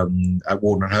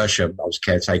Walton and Hersham. I was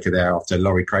caretaker there after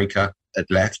Laurie Craker had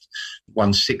left.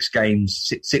 Won six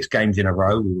games in a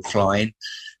row. We were flying,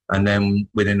 and then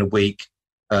within a week,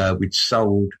 we'd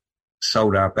sold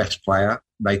our best player,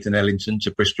 Nathan Ellington,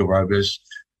 to Bristol Rovers.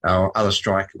 Our other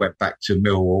striker went back to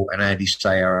Millwall, and Andy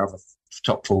Sayer, our other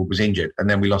top forward, was injured. And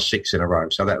then we lost 6 in a row.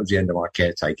 So that was the end of my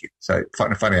caretaking. So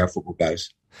funny how football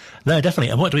goes. No, definitely.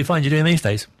 And what do we find you doing these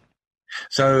days?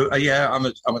 So, I'm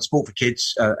at Sport for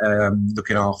Kids,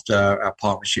 looking after our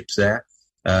partnerships there.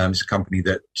 It's a company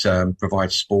that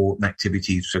provides sport and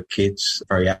activities for kids,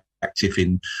 very active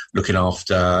in looking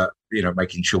after,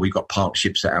 making sure we've got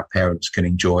partnerships that our parents can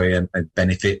enjoy and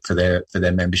benefit for their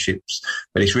memberships.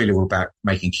 But it's really all about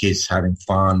making kids having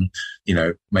fun,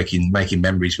 making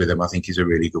memories with them, I think is a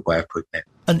really good way of putting it.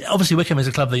 And obviously Wycombe is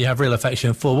a club that you have real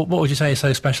affection for. What would you say is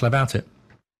so special about it?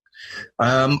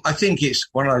 I think it's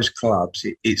one of those clubs.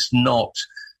 It's not,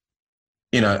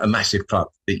 a massive club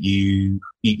that you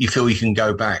feel you can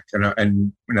go back.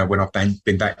 And when I've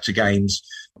been back to games,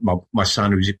 my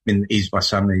son, he's in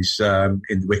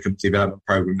the Wycombe development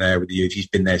program there with the youth. He's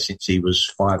been there since he was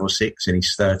 5 or 6, and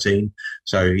he's 13.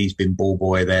 So he's been ball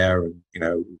boy there, and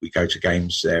we go to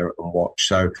games there and watch.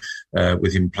 So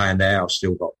with him playing there, I've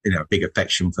still got a big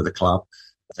affection for the club,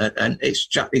 and it's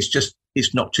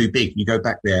not too big. You go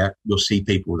back there, you'll see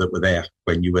people that were there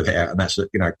when you were there, and that's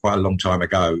quite a long time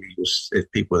ago. There's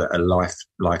people that are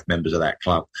life members of that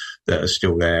club that are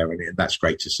still there, and that's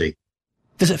great to see.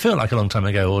 Does it feel like a long time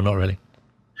ago, or not really?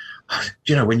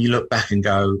 When you look back and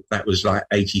go, that was like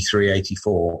 83,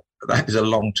 84. That was a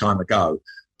long time ago,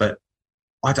 but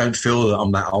I don't feel that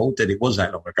I'm that old, that it was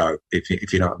that long ago,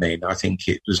 if you know what I mean. I think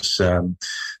it was.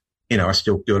 I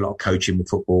still do a lot of coaching with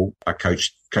football. I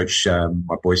coach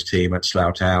my boys' team at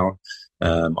Slough Town.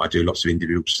 I do lots of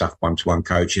individual stuff, one-to-one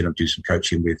coaching. I do some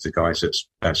coaching with the guys at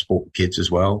Sport for Kids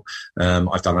as well.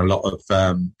 I've done a lot of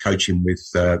coaching with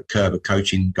Kerber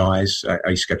coaching guys. I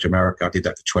used to go to America. I did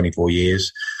that for 24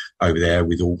 years over there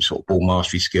with all sort of ball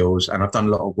mastery skills. And I've done a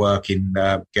lot of work in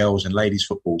girls and ladies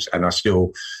footballs. And I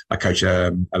coach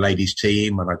a ladies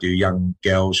team, and I do young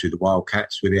girls with the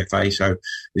Wildcats with the FA. So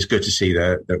it's good to see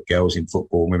the girls in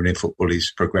football, women in football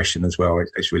is progression as well.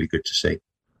 It's really good to see.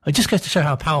 It just goes to show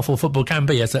how powerful football can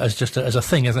be as a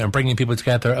thing, isn't it? And bringing people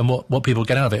together and what people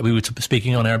get out of it. We were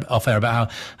speaking off air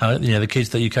about how the kids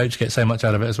that you coach get so much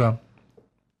out of it as well.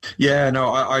 Yeah, no,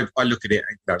 I look at it.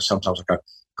 Sometimes I go,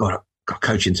 God, I've got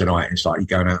coaching tonight. And it's like you're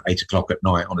going out 8 o'clock at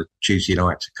night on a Tuesday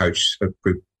night to coach a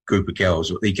group group of girls.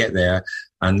 You get there,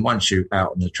 and once you're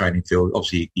out on the training field,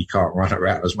 obviously you can't run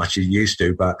around as much as you used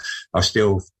to, but I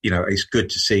still, it's good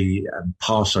to see and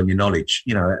pass on your knowledge,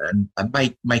 and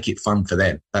make it fun for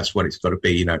them. That's what it's got to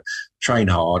be, train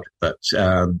hard, but,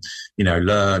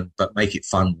 learn, but make it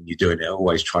fun when you're doing it. I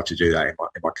always try to do that in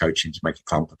my coaching, to make it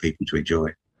fun for people to enjoy.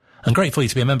 And great for you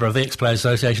to be a member of the Ex-Players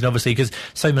Association, obviously, because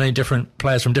so many different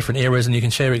players from different eras, and you can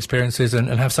share experiences and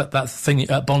have that thing,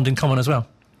 bond in common as well.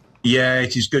 Yeah,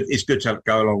 it is good. It's good to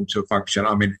go along to a function.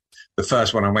 I mean, the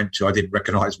first one I went to, I didn't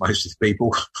recognise most of the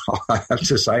people. I have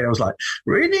to say, I was like,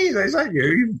 "Really? Is that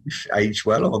you? You've aged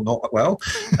well or not well?"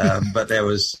 But it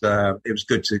was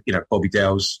good to, Bobby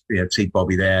Dell's, see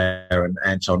Bobby there, and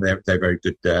Anton. They're very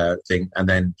good thing. And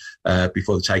then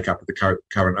before the take up of the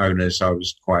current owners, I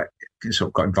was sort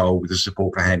of got involved with the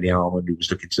support for Handy Armand, who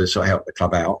was looking to sort of help the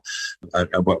club out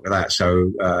and work with that.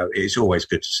 So it's always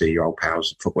good to see your old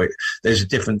pals in football. There's a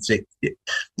different thing,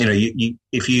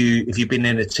 if you've been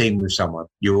in a team with someone,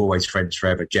 you're always friends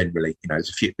forever. Generally,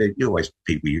 there's you're always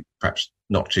people you perhaps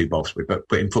not too boss with, but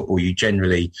in football you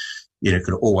generally,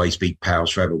 can always be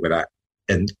pals forever with that.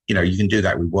 And you can do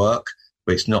that with work,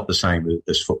 but it's not the same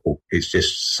as football. It's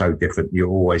just so different.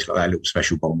 You've always got that little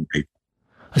special bond with people.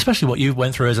 Especially what you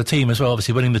went through as a team as well,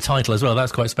 obviously winning the title as well.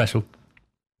 That's quite special.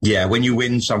 Yeah, when you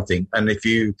win something, and if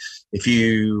you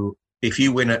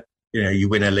win you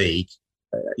win a league,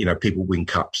 people win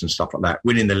cups and stuff like that.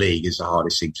 Winning the league is the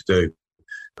hardest thing to do,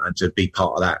 and to be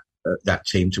part of that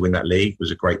team to win that league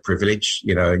was a great privilege.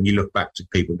 And you look back to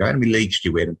people and go, "How many leagues do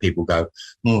you win?" And people go,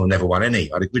 "Oh, I never won any.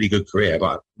 I had a really good career,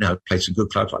 but played some good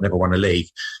clubs. I never won a league."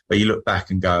 But you look back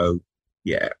and go,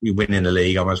 "Yeah, we win in the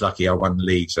league. I was lucky. I won the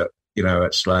leagues at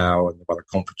Slough, and won a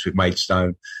conference with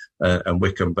Maidstone and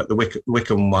Wycombe." But the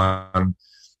Wycombe one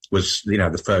was,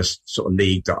 the first sort of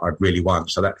league that I'd really won.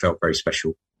 So that felt very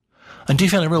special. And do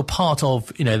you feel a real part of,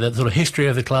 the sort of history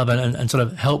of the club and sort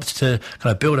of helped to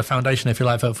kind of build a foundation, if you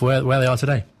like, for where they are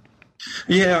today?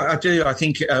 Yeah, I do. I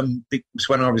think because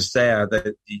when I was there,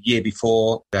 the year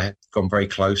before, they had gone very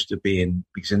close to being,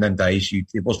 because in them days,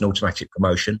 it wasn't automatic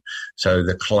promotion. So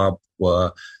the club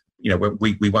were... when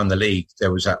we won the league,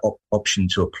 there was that option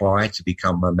to apply to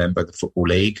become a member of the Football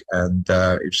League, and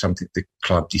it was something the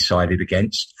club decided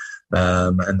against.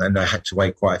 And then they had to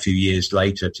wait quite a few years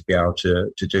later to be able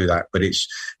to do that. But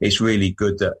it's really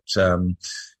good that,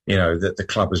 that the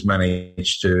club has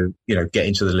managed to, get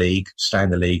into the league, stay in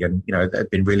the league, and,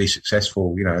 they've been really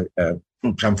successful.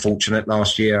 Unfortunate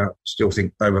last year. Still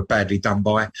think they were badly done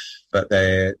by, but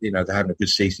they're having a good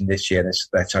season this year.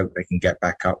 Let's hope they can get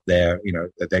back up there.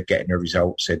 That they're getting the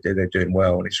results. They're doing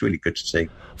well, and it's really good to see.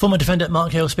 Former defender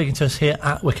Mark Hill speaking to us here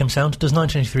at Wycombe Sound. Does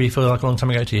 1983 feel like a long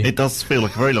time ago to you? It does feel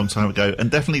like a very long time ago,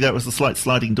 and definitely there was a slight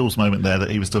sliding doors moment there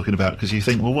that he was talking about, because you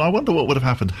think, well, I wonder what would have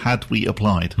happened had we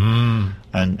applied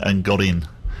and got in.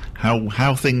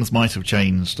 How things might have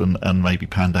changed and maybe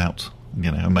panned out.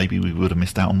 And maybe we would have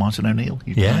missed out on Martin O'Neill.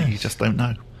 You just don't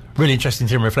know. Really interesting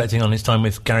to him reflecting on his time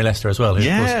with Gary Lester as well, who,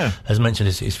 of course, as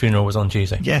mentioned, his funeral was on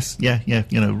Tuesday. Yes, yeah.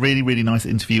 Really, really nice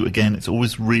interview again. It's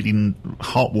always really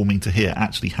heartwarming to hear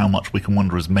actually how much Wycombe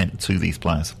Wanderers meant to these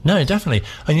players. No, definitely.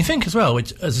 And you think as well,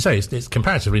 which, as I say, it's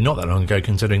comparatively not that long ago,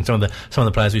 considering some of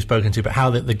the players we've spoken to, but how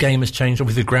the game has changed,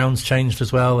 obviously the ground's changed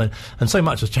as well, and so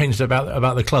much has changed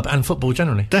about the club and football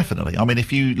generally. Definitely. I mean,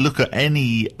 if you look at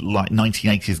any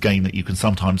 1980s game that you can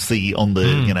sometimes see on the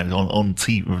on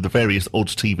TV, the various odd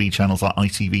TV channels like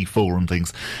ITV4 and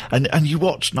things, and you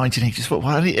watch 1980s football,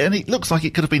 and it looks like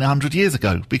it could have been 100 years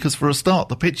ago, because for a start,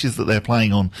 the pitches that they're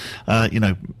playing on,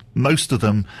 most of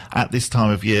them at this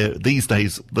time of year these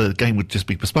days, the game would just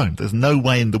be postponed. There's no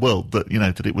way in the world that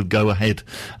that it would go ahead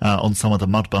on some of the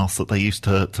mud baths that they used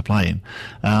to play in,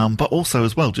 but also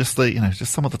as well just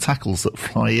some of the tackles that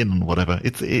fly in and whatever.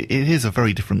 It is a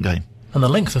very different game, and the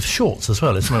length of shorts as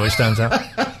well is something which stands out.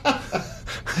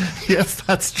 Yes,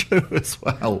 that's true as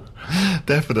well.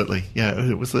 Definitely. Yeah,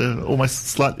 it was almost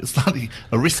slightly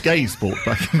a risque sport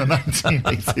back in the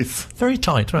 1980s. Very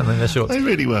tight, weren't they, their shorts? They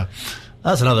really were.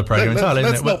 That's another programme entirely,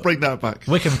 isn't it? Let's not bring that back.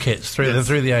 Wycombe kits through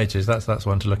the ages. That's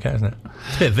one to look at, isn't it?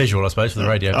 It's a bit visual, I suppose, for the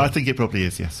radio. I think it probably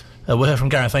is, yes. We'll hear from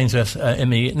Gareth Ainsworth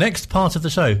in the next part of the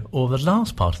show, or the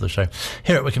last part of the show,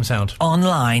 here at Wycombe Sound.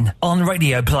 Online, on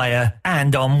Radio Player,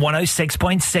 and on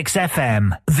 106.6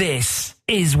 FM. This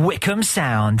is Wycombe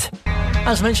Sound.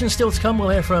 As mentioned, still to come, we'll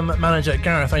hear from manager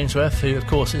Gareth Ainsworth, who, of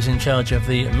course, is in charge of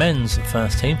the men's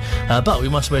first team. But we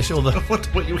must wish all the...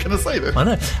 What you were going to say then? I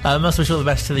know. Must wish all the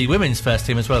best to the women's first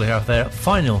team as well, who have their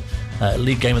final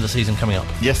league game of the season coming up.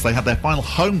 Yes, they had their final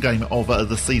home game of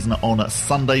the season on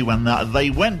Sunday when they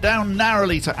went down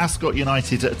narrowly to Ascot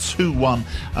United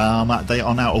 2-1. They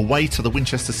are now away to the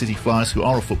Winchester City Flyers, who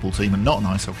are a football team and not an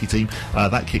ice hockey team.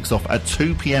 That kicks off at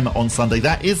 2 p.m. on Sunday.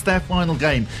 That is their final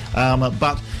game.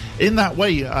 But in that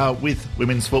way, with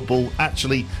women's football,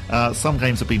 actually, some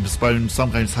games have been postponed,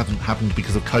 some games haven't happened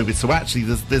because of COVID. So actually,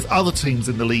 there's other teams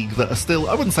in the league that are still,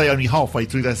 I wouldn't say only halfway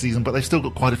through their season, but they've still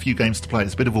got quite a few games to play.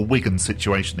 It's a bit of a Wigan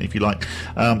situation, if you like.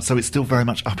 So it's still very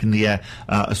much up in the air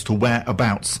as to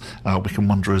whereabouts Wycombe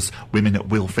Wanderers women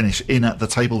will finish in the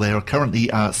table. They are currently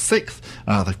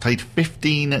 6th. They've played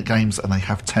 15 games and they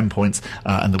have 10 points.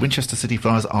 And the Winchester City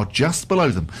Flyers are just below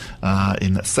them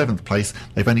in 7th place.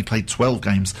 They've only played 12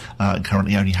 games and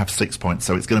currently only have 6 points.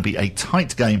 So it's going to be a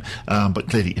tight game. But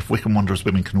clearly, if Wycombe Wanderers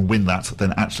women can win that,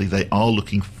 then actually they are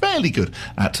looking fairly good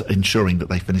at ensuring that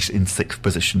they finish in 6th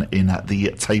position in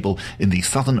the table in the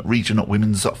Southern Region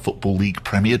Women's Football League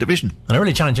Premier Division. And a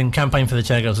really challenging campaign for the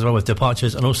Chairgirls as well, with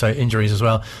departures and also injuries as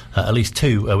well. At least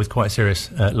 2 with quite serious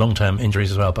long-term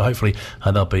injuries as well. But hopefully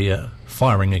they'll be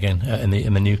firing again in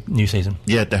the new season.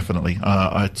 Yeah, definitely.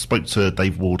 I spoke to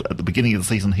Dave Ward at the beginning of the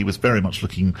season. He was very much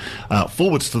looking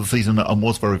forwards to the season and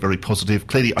was very, very positive.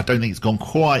 Clearly, I don't think it's gone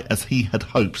quite as he had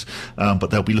hoped, but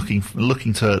they'll be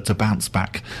looking to bounce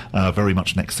back very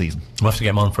much next season. We'll have to get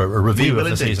them on for a review of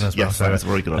the season as well. Yes, that's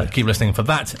very good. Keep listening for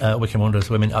that Wycombe Wanderers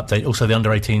women update. Also, the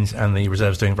under-18s and the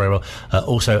reserves doing very well.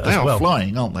 They are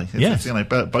flying, aren't they? Yes.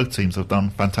 Both teams have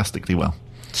done fantastically well.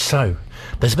 So,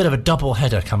 there's a bit of a double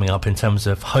header coming up in terms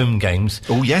of home games.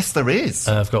 Oh, yes, there is.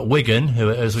 I've got Wigan, who,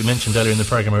 as we mentioned earlier in the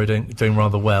programme, are doing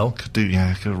rather well. Could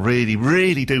really,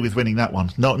 really do with winning that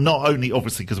one. Not only,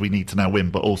 obviously, because we need to now win,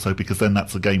 but also because then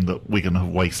that's a game that Wigan have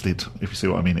wasted, if you see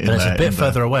what I mean. And it's a bit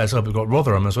further away as well. We've got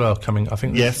Rotherham as well coming, I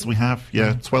think. Yes, we have.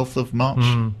 Yeah, 12th of March.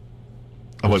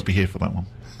 I won't be here for that one.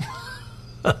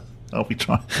 I'll be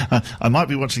trying. I might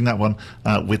be watching that one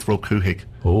with Rob Couhig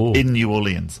in New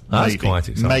Orleans. That's quite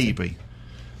exciting. Maybe.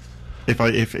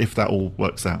 If that all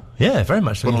works out. Yeah, very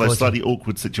much. One of those slightly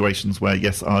awkward situations where,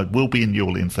 yes, I will be in New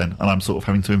Orleans then, and I'm sort of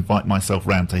having to invite myself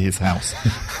round to his house.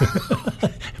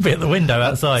 Be at the window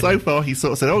outside. So far, he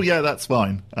sort of said, oh, yeah, that's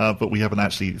fine. But we haven't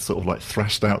actually sort of like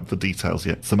thrashed out the details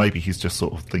yet. So maybe he's just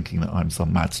sort of thinking that I'm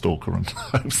some mad stalker and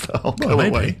hopes that I'll go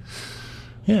away.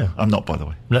 Yeah. I'm not, by the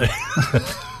way. No.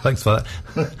 Thanks for that.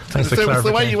 Thanks for clarifying.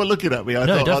 The way you were looking at me, I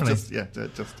thought definitely. I'll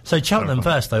just... So Cheltenham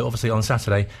first, though, obviously on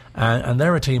Saturday, and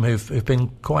they're a team who've been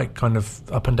quite kind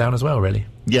of up and down as well, really.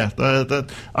 Yeah,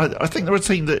 I think they're a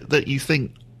team that you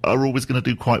think are always going to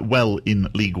do quite well in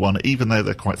League One, even though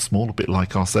they're quite small, a bit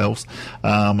like ourselves.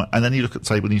 And then you look at the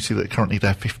table and you see that currently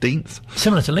they're 15th.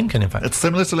 Similar to Lincoln, in fact. It's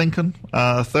similar to Lincoln.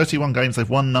 31 games, they've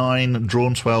won 9,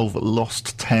 drawn 12,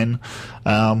 lost 10.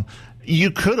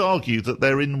 You could argue that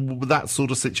they're in that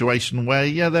sort of situation where,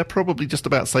 yeah, they're probably just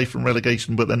about safe from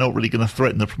relegation, but they're not really going to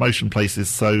threaten the promotion places.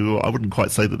 So I wouldn't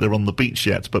quite say that they're on the beach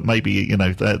yet, but maybe,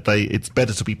 it's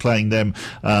better to be playing them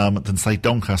than, say,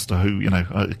 Doncaster, who,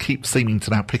 keep seeming to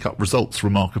now pick up results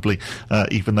remarkably,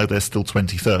 even though they're still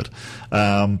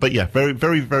 23rd. But yeah, very,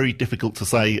 very, very difficult to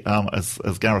say, as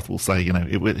Gareth will say,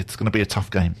 it's going to be a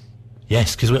tough game.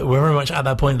 Yes, because we're very much at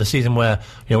that point of the season where,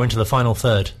 we're into the final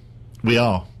third. We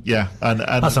are, yeah. And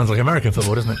that sounds like American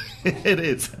football, doesn't it? It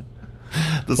is.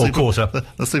 Quarter.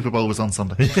 The Super Bowl was on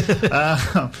Sunday.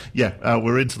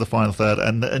 We're into the final third.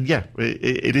 And yeah,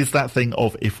 it is that thing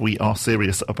of, if we are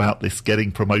serious about this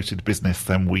getting promoted business,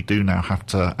 then we do now have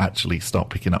to actually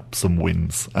start picking up some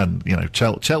wins. And,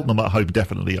 Cheltenham at home,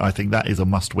 definitely. I think that is a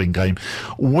must-win game.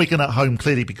 Wigan at home,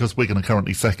 clearly, because Wigan are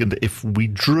currently second. If we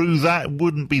drew that, it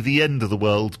wouldn't be the end of the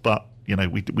world, but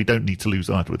we don't need to lose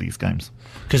either of these games.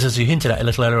 Because as you hinted at a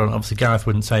little earlier on, obviously Gareth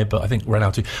wouldn't say, but I think we're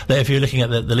allowed to, that if you're looking at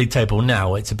the league table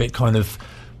now, it's a bit kind of...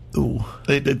 Ooh.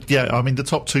 Yeah, I mean, the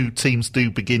top two teams do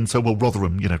begin, so, well,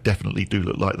 Rotherham, definitely do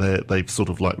look like they've sort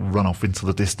of like run off into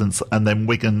the distance, and then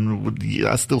Wigan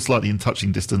are still slightly in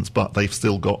touching distance, but they've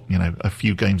still got, a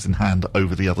few games in hand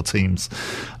over the other teams.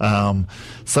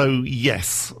 So,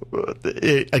 yes,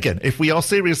 again, if we are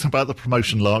serious about the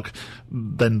promotion lark,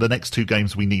 then the next 2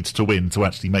 games we need to win to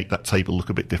actually make that table look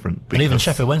a bit different. And even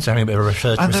Sheffield Wednesday having a bit of a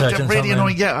resurgence. They're really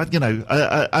annoying, yeah,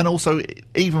 and also,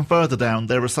 even further down,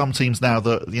 there are some teams now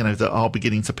that, that are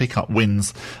beginning to pick up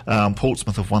wins.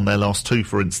 Portsmouth have won their last 2,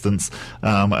 for instance,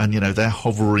 and they're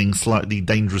hovering slightly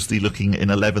dangerously looking in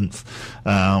 11th.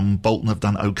 Bolton have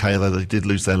done okay, though they did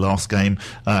lose their last game.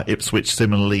 Ipswich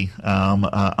similarly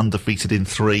undefeated in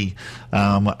 3,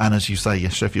 and as you say,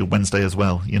 yes, Sheffield Wednesday as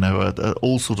well.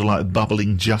 All sort of like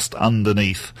bubbling just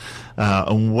underneath,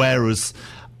 and whereas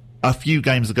a few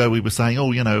games ago we were saying,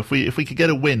 if we could get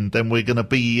a win, then there's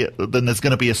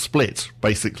going to be a split,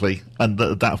 basically, and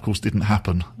that of course didn't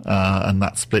happen, and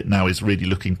that split now is really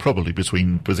looking probably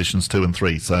between positions 2 and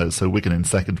 3. So Wigan in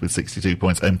second with 62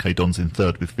 points, MK Dons in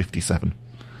third with 57.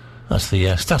 That's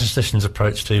the statistician's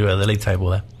approach to the league table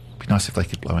there. Be nice if they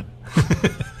could blow it.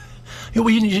 Yeah,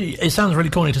 well, it sounds really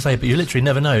corny to say, but you literally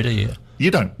never know, do you?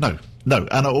 You don't, no.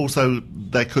 And also,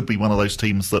 there could be one of those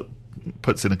teams that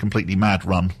puts in a completely mad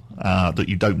run that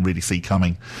you don't really see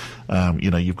coming.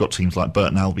 You've got teams like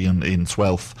Burton Albion in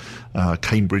 12th,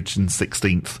 Cambridge in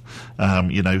 16th,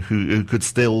 who could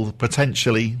still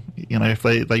potentially, if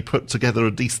they put together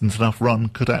a decent enough run,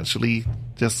 could actually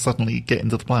just suddenly get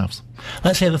into the playoffs.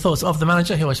 Let's hear the thoughts of the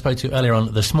manager, who I spoke to earlier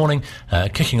on this morning,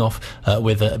 kicking off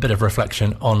with a bit of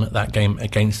reflection on that game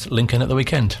against Lincoln at the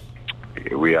weekend.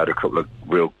 We had a couple of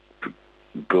real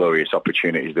glorious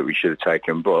opportunities that we should have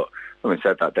taken, but having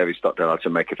said that, David Stockdale had to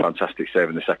make a fantastic save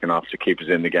in the second half to keep us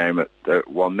in the game at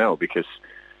 1-0, because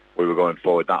we were going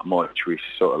forward that much. We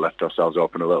sort of left ourselves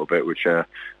open a little bit, which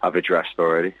I've addressed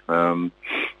already.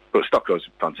 But Stockdale's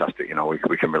fantastic,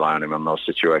 we can rely on him on those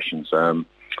situations.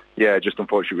 Just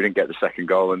unfortunately we didn't get the second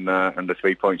goal and the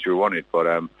 3 points we wanted,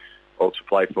 but all to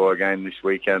play for again this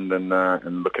weekend,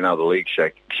 and looking how the league's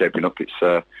shaping up, it's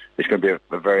going to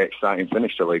be a very exciting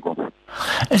finish to League One.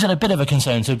 Is it a bit of a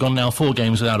concern to have gone now 4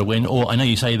 games without a win? Or I know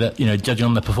you say that, judging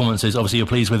on the performances, obviously you're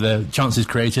pleased with the chances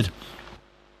created.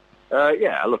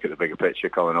 I look at the bigger picture,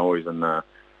 Colin, always, and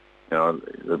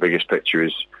the biggest picture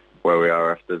is where we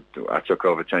are after I took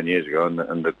over 10 years ago, and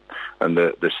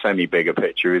the semi-bigger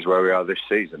picture is where we are this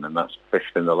season, and that's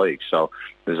 5th in the league. So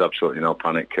there's absolutely no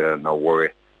panic, no worry.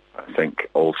 I think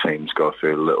all teams go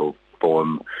through little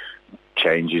form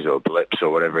changes or blips or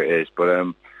whatever it is, but I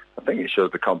think it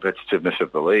shows the competitiveness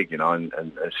of the league, and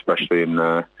especially in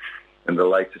the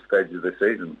later stages of the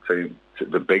season.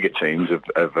 The bigger teams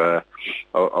have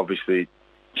obviously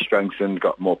strengthened,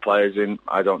 got more players in.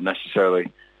 I don't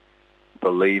necessarily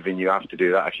believe in you have to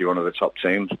do that if you're one of the top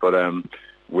teams, but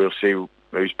we'll see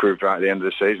who's proved right at the end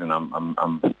of the season.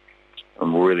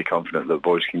 I'm really confident that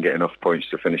boys can get enough points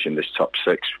to finish in this top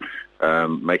 6.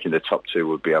 Making the top 2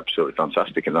 would be absolutely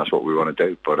fantastic, and that's what we want to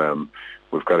do. But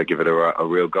we've got to give it a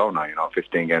real go now.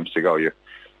 15 games to go.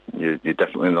 You're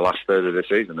definitely in the last third of the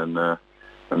season, and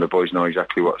the boys know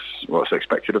exactly what's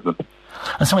expected of them.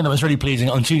 And something that was really pleasing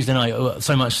on Tuesday night,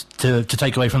 so much to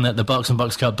take away from the Bucks and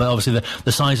Bucks Cup, but obviously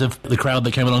the size of the crowd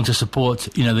that came along to support,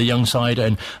 the young side,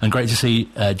 and great to see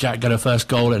Jack get her first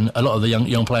goal, and a lot of the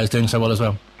young players doing so well as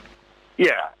well.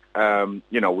 Yeah,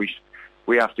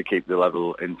 we have to keep the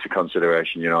level into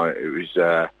consideration. It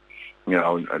was,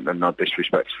 and not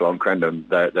disrespect to Long Crendon,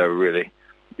 they're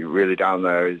really down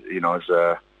there, as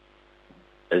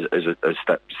a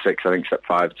step 6, I think step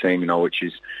 5 team, which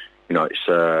is, it's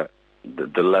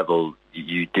the level.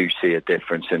 You do see a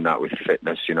difference in that with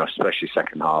fitness, especially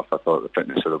second half. I thought the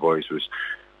fitness of the boys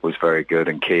was very good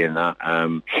and key in that,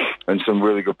 and some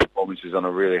really good performances on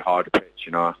a really hard pitch,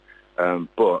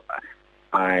 but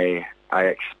I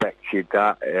expected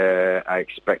that. I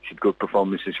expected good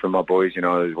performances from my boys.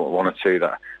 There's 1 or 2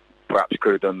 that perhaps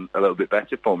could have done a little bit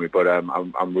better for me, but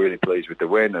I'm really pleased with the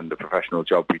win and the professional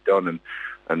job we've done,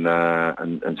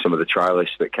 and some of the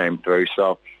trialists that came through.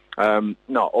 So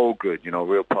not all good,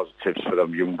 real positives for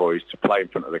them young boys to play in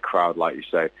front of the crowd, like you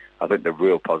say. I think the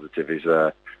real positive is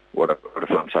what a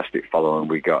fantastic following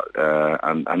we got,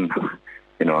 and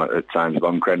at times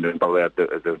Long Crendon probably had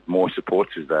the more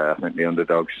supporters there. I think the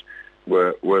underdogs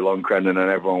were Long Crendon, and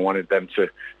everyone wanted them to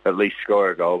at least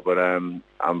score a goal. But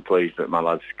I'm pleased that my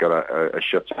lads got a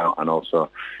shutout, and also,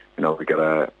 we got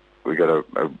a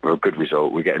good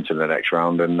result. We get into the next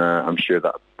round, and I'm sure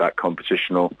that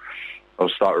competition will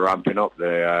start ramping up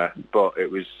there. But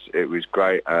it was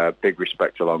great. Big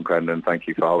respect to Long Crendon. Thank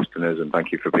you for hosting us, and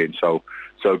thank you for being so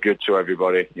good to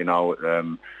everybody.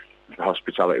 The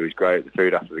hospitality was great. The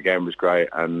food after the game was great,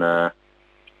 and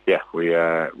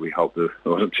we hope there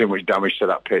wasn't too much damage to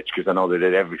that pitch, because I know they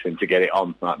did everything to get it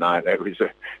on that night. It was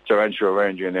a torrential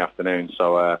rain during the afternoon,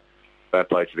 so fair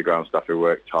play to the ground staff who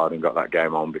worked hard and got that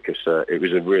game on, because it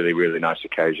was a really, really nice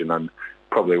occasion, and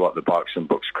probably what the Bucks and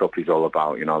Bucks Cup is all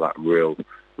about. That real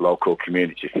local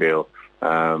community feel.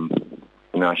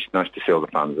 Nice to see all the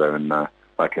fans there, and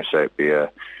like I say,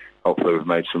 hopefully we've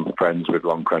made some friends with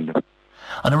Long Crendon.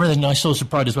 And a really nice source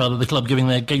of pride as well that the club giving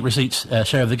their gate receipts,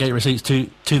 share of the gate receipts to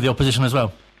the opposition as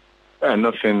well.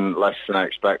 Nothing less than I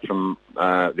expect from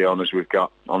the owners we've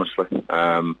got, honestly.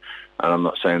 And I'm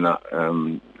not saying that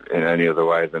in any other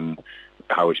way than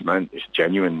how it's meant. It's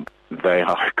genuine. They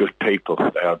are good people.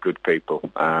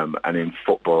 And in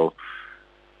football,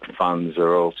 fans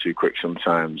are all too quick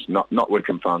sometimes. Not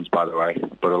Wycombe fans, by the way,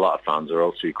 but a lot of fans are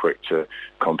all too quick to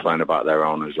complain about their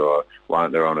owners, or why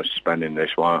aren't their owners spending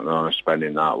this, why aren't their owners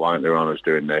spending that, why aren't their owners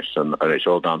doing this, and it's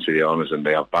all down to the owners, and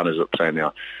they have banners up saying they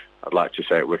are. I'd like to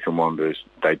say at Wycombe Wanderers,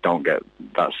 they don't get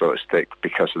that sort of stick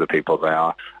because of the people they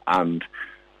are, and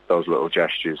those little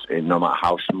gestures, no matter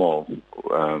how small,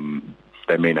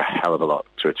 they mean a hell of a lot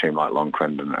to a team like Long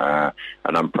Crendon,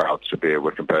 and I'm proud to be a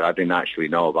Wycombe player. I didn't actually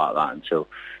know about that until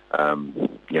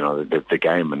the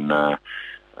game, and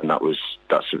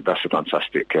that's a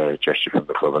fantastic gesture from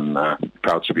the club, and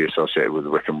proud to be associated with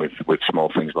Wycombe with small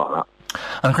things like that.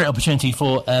 And a great opportunity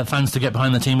for fans to get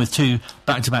behind the team with 2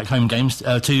 back-to-back home games,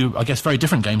 2, I guess, very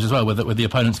different games as well, with the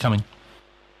opponents coming.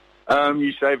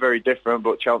 You say very different,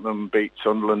 but Cheltenham beat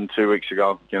Sunderland 2 weeks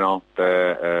ago. You know, they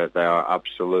are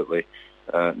absolutely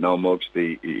no mugs.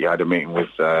 He had a meeting with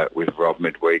Rob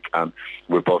midweek, and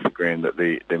we're both agreeing that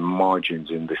the margins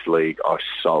in this league are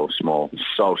so small,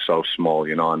 so small.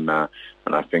 You know, and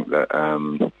I think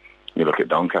that you look at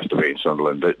Doncaster beating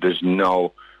Sunderland. There's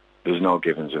no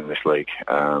givens in this league.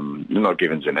 No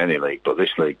givens in any league, but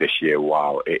this league this year,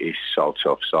 wow, it is so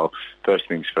tough. So first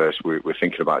things first, we're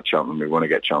thinking about Cheltenham. We want to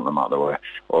get Cheltenham out of the way.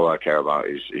 All I care about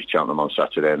is Cheltenham on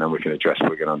Saturday, and then we can address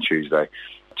Wigan on Tuesday.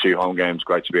 2 home games,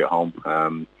 great to be at home.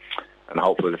 And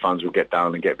hopefully the fans will get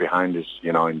down and get behind us,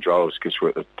 you know, in droves, because we're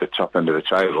at the top end of the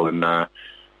table. And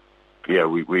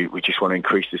we just want to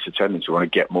increase this attendance. We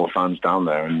want to get more fans down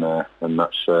there, and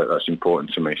that's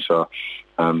important to me. So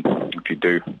if you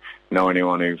do know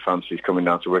anyone who fancies coming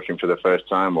down to Wycombe for the first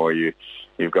time, or you've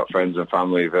got friends and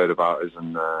family who've heard about us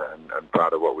and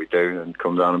proud of what we do, and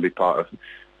come down and be part of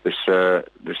this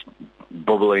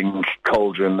bubbling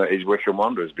cauldron that is Wycombe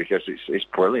Wanderers, because it's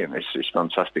brilliant. It's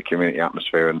fantastic community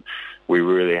atmosphere, and we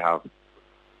really have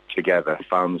together,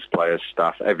 fans, players,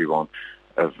 staff, everyone,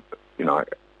 have, you know,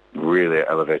 really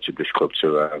elevated this club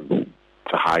to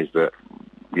highs that,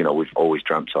 you know, we've always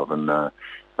dreamt of, and as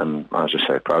I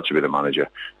say, proud to be the manager,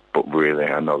 but really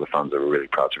I know the fans are really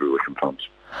proud to be Wycombe fans.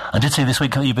 I did see this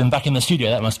week that you've been back in the studio.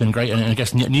 That must have been great, and I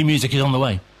guess new music is on the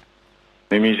way.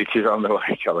 New music is on the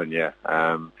way, Colin, yeah.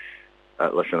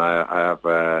 Listen, I have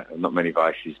not many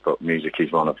vices, but music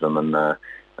is one of them,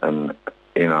 and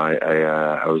you know,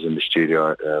 I was in the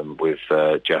studio with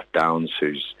Jeff Downs,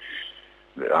 who's,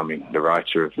 I mean, the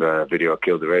writer of Video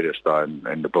Killed the Radio Star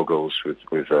and The Buggles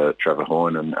with Trevor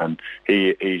Horn, and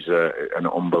he's an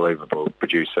unbelievable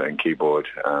producer and keyboard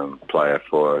player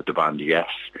for the band Yes,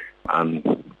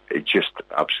 and it's just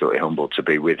absolutely humbled to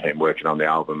be with him working on the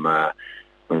album.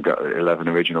 We've got 11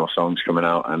 original songs coming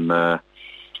out, and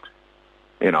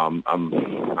you know,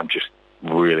 I'm just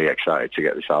really excited to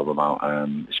get this album out.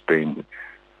 It's been,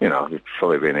 you know, it's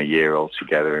probably been a year all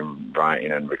together in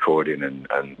writing and recording, and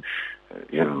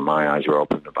you know, my eyes were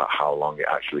opened about how long it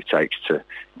actually takes to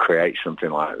create something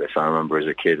like this. I remember as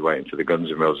a kid waiting for the Guns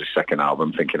N' Roses second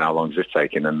album, thinking, how long is this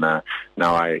taking? And now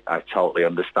I totally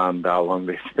understand how long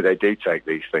they do take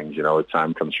these things, you know, with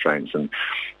time constraints and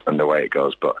the way it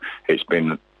goes. But it's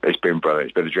been brilliant.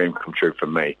 It's been a dream come true for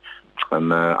me,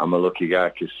 and I'm a lucky guy,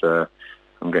 because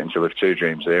I'm getting to live 2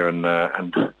 dreams here, and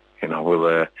you know,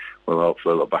 we'll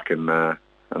hopefully look back and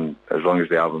as long as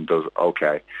the album does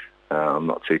okay, I'm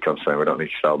not too concerned. We don't need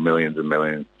to sell millions and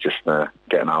millions. Just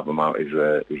get an album out is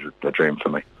a dream for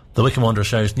me. The Wycombe Wanderer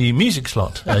Show's new music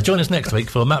slot. Join us next week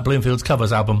for Matt Bloomfield's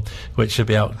covers album, which should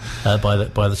be out by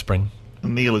the spring.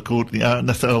 Neil accordion.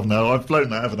 No, I've blown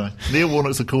that, haven't I? Neil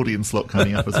Warnock's accordion slot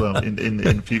coming up as well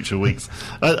in future weeks.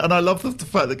 And I love the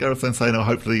fact that Gareth's then saying,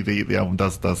 hopefully the album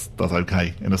does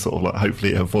okay, in a sort of like,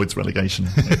 hopefully it avoids relegation.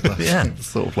 Yeah,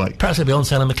 sort of like, perhaps it'll be on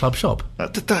sale in the club shop. I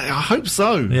hope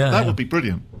so. Yeah, that would be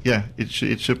brilliant. Yeah, it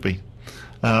should be.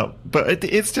 But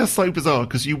it's just so bizarre,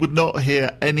 because you would not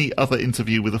hear any other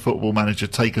interview with a football manager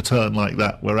take a turn like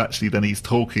that, where actually then he's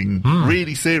talking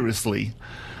really seriously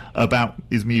about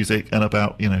his music and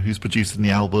about, you know, who's producing the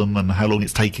album and how long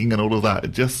it's taking and all of that.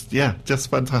 Just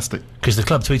fantastic. Because the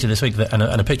club tweeted this week and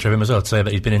a picture of him as well to say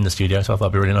that he'd been in the studio, so I thought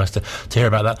it'd be really nice to hear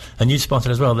about that. And you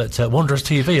spotted as well that Wanderers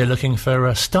TV are looking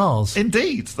for stars.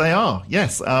 Indeed, they are,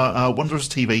 yes. Wanderers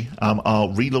TV are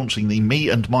relaunching the Me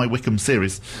and My Wycombe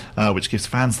series, which gives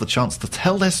fans the chance to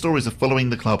tell their stories of following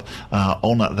the club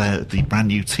on the brand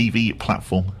new TV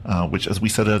platform, which, as we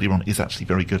said earlier on, is actually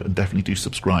very good, and definitely do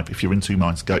subscribe if you're in two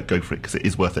minds. Go go for it, because it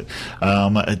is worth it.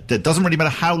 It doesn't really matter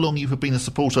how long you have been a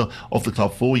supporter of the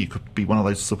club for. You could be one of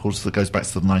those supporters that goes back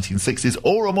to the 1960s,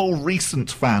 or a more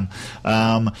recent fan.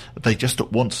 They just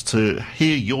want to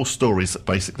hear your stories,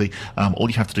 basically. All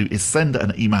you have to do is send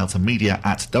an email to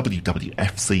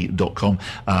media@wwfc.com.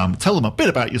 Tell them a bit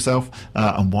about yourself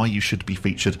and why you should be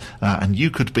featured, and you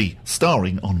could be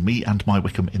starring on Me and My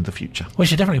Wycombe in the future. We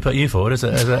should definitely put you forward as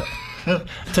a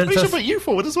We should put you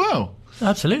forward as well.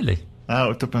 Absolutely.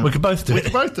 We could both do it.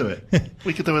 We could do it.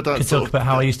 We could talk about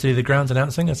how I used to do the grounds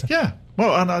announcing. Yeah.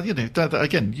 Well, and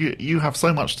again, you have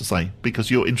so much to say, because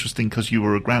you're interesting, because you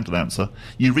were a ground announcer.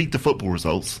 You read the football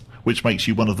results, which makes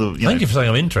you one of the... Thank you for saying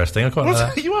I'm interesting. I quite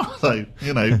like that. You are, though.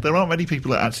 There aren't many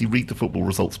people that actually read the football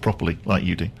results properly like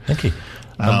you do. Thank you.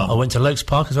 I went to Lokes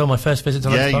Park as well, my first visit to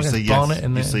Lokes Park. You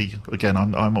see, again,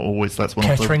 I'm always... That's one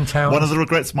Kettering Towers. One of the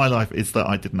regrets of my life is that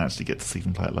I didn't actually get to see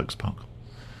them play at Lokes Park.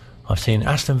 I've seen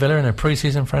Aston Villa in a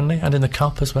pre-season friendly and in the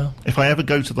Cup as well. If I ever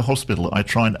go to the hospital, I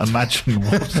try and imagine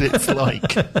what it's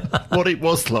like, what it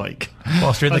was like.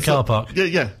 Whilst you're in the car park?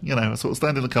 Yeah, I sort of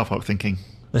stand in the car park thinking...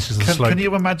 This is the slope. Can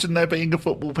you imagine there being a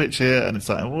football pitch here? And it's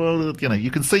like, well, you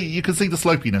can see the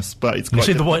slopiness, but it's quite... You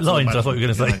see the white lines, I thought you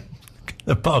were going to say.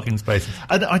 The parking spaces.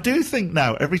 And I do think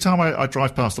now, every time I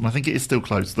drive past them, I think it is still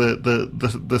closed,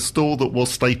 the store that was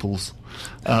Staples.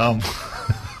 And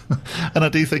I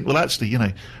do think, well, actually,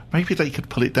 maybe they could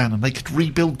pull it down and they could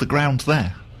rebuild the ground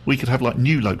there. We could have,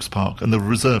 new Lokes Park, and the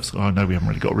reserves... Oh, no, we haven't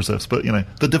really got reserves, but,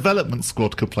 the development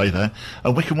squad could play there,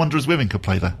 and Wycombe Wanderers women could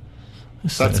play there.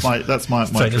 That's my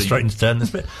dream. Straight and turn this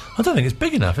bit. I don't think it's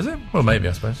big enough, is it? Well, maybe,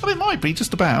 I suppose. Well, it might be,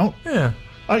 just about. Yeah.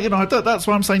 That's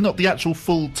why I'm saying not the actual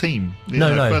full team,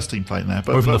 first team playing there,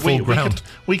 but the full ground.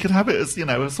 We could have it as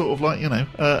a sort of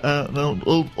an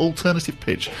alternative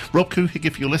pitch. Rob Couhig,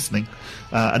 if you're listening,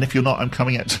 and if you're not, I'm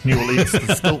coming out to New Orleans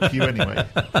to stalk you anyway.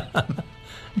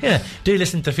 Yeah, do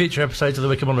listen to future episodes of the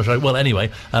Wycombe Wanderers Show. Well,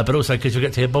 anyway, but also because you'll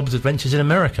get to hear Bob's adventures in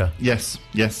America. Yes.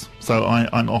 So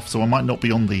I'm off, so I might not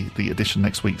be on the edition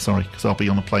next week, sorry, because I'll be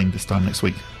on a plane this time next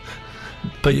week.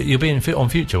 But you'll be on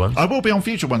future ones? I will be on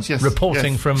future ones, yes.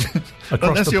 Reporting from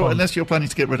across the pond. Unless you're planning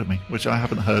to get rid of me, which I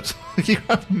haven't heard. You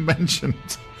haven't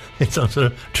mentioned. It's some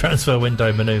sort of transfer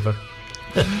window manoeuvre.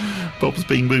 Bob's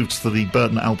being moved to the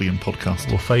Burton Albion podcast.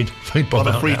 We'll fade Bob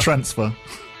on a free now. transfer.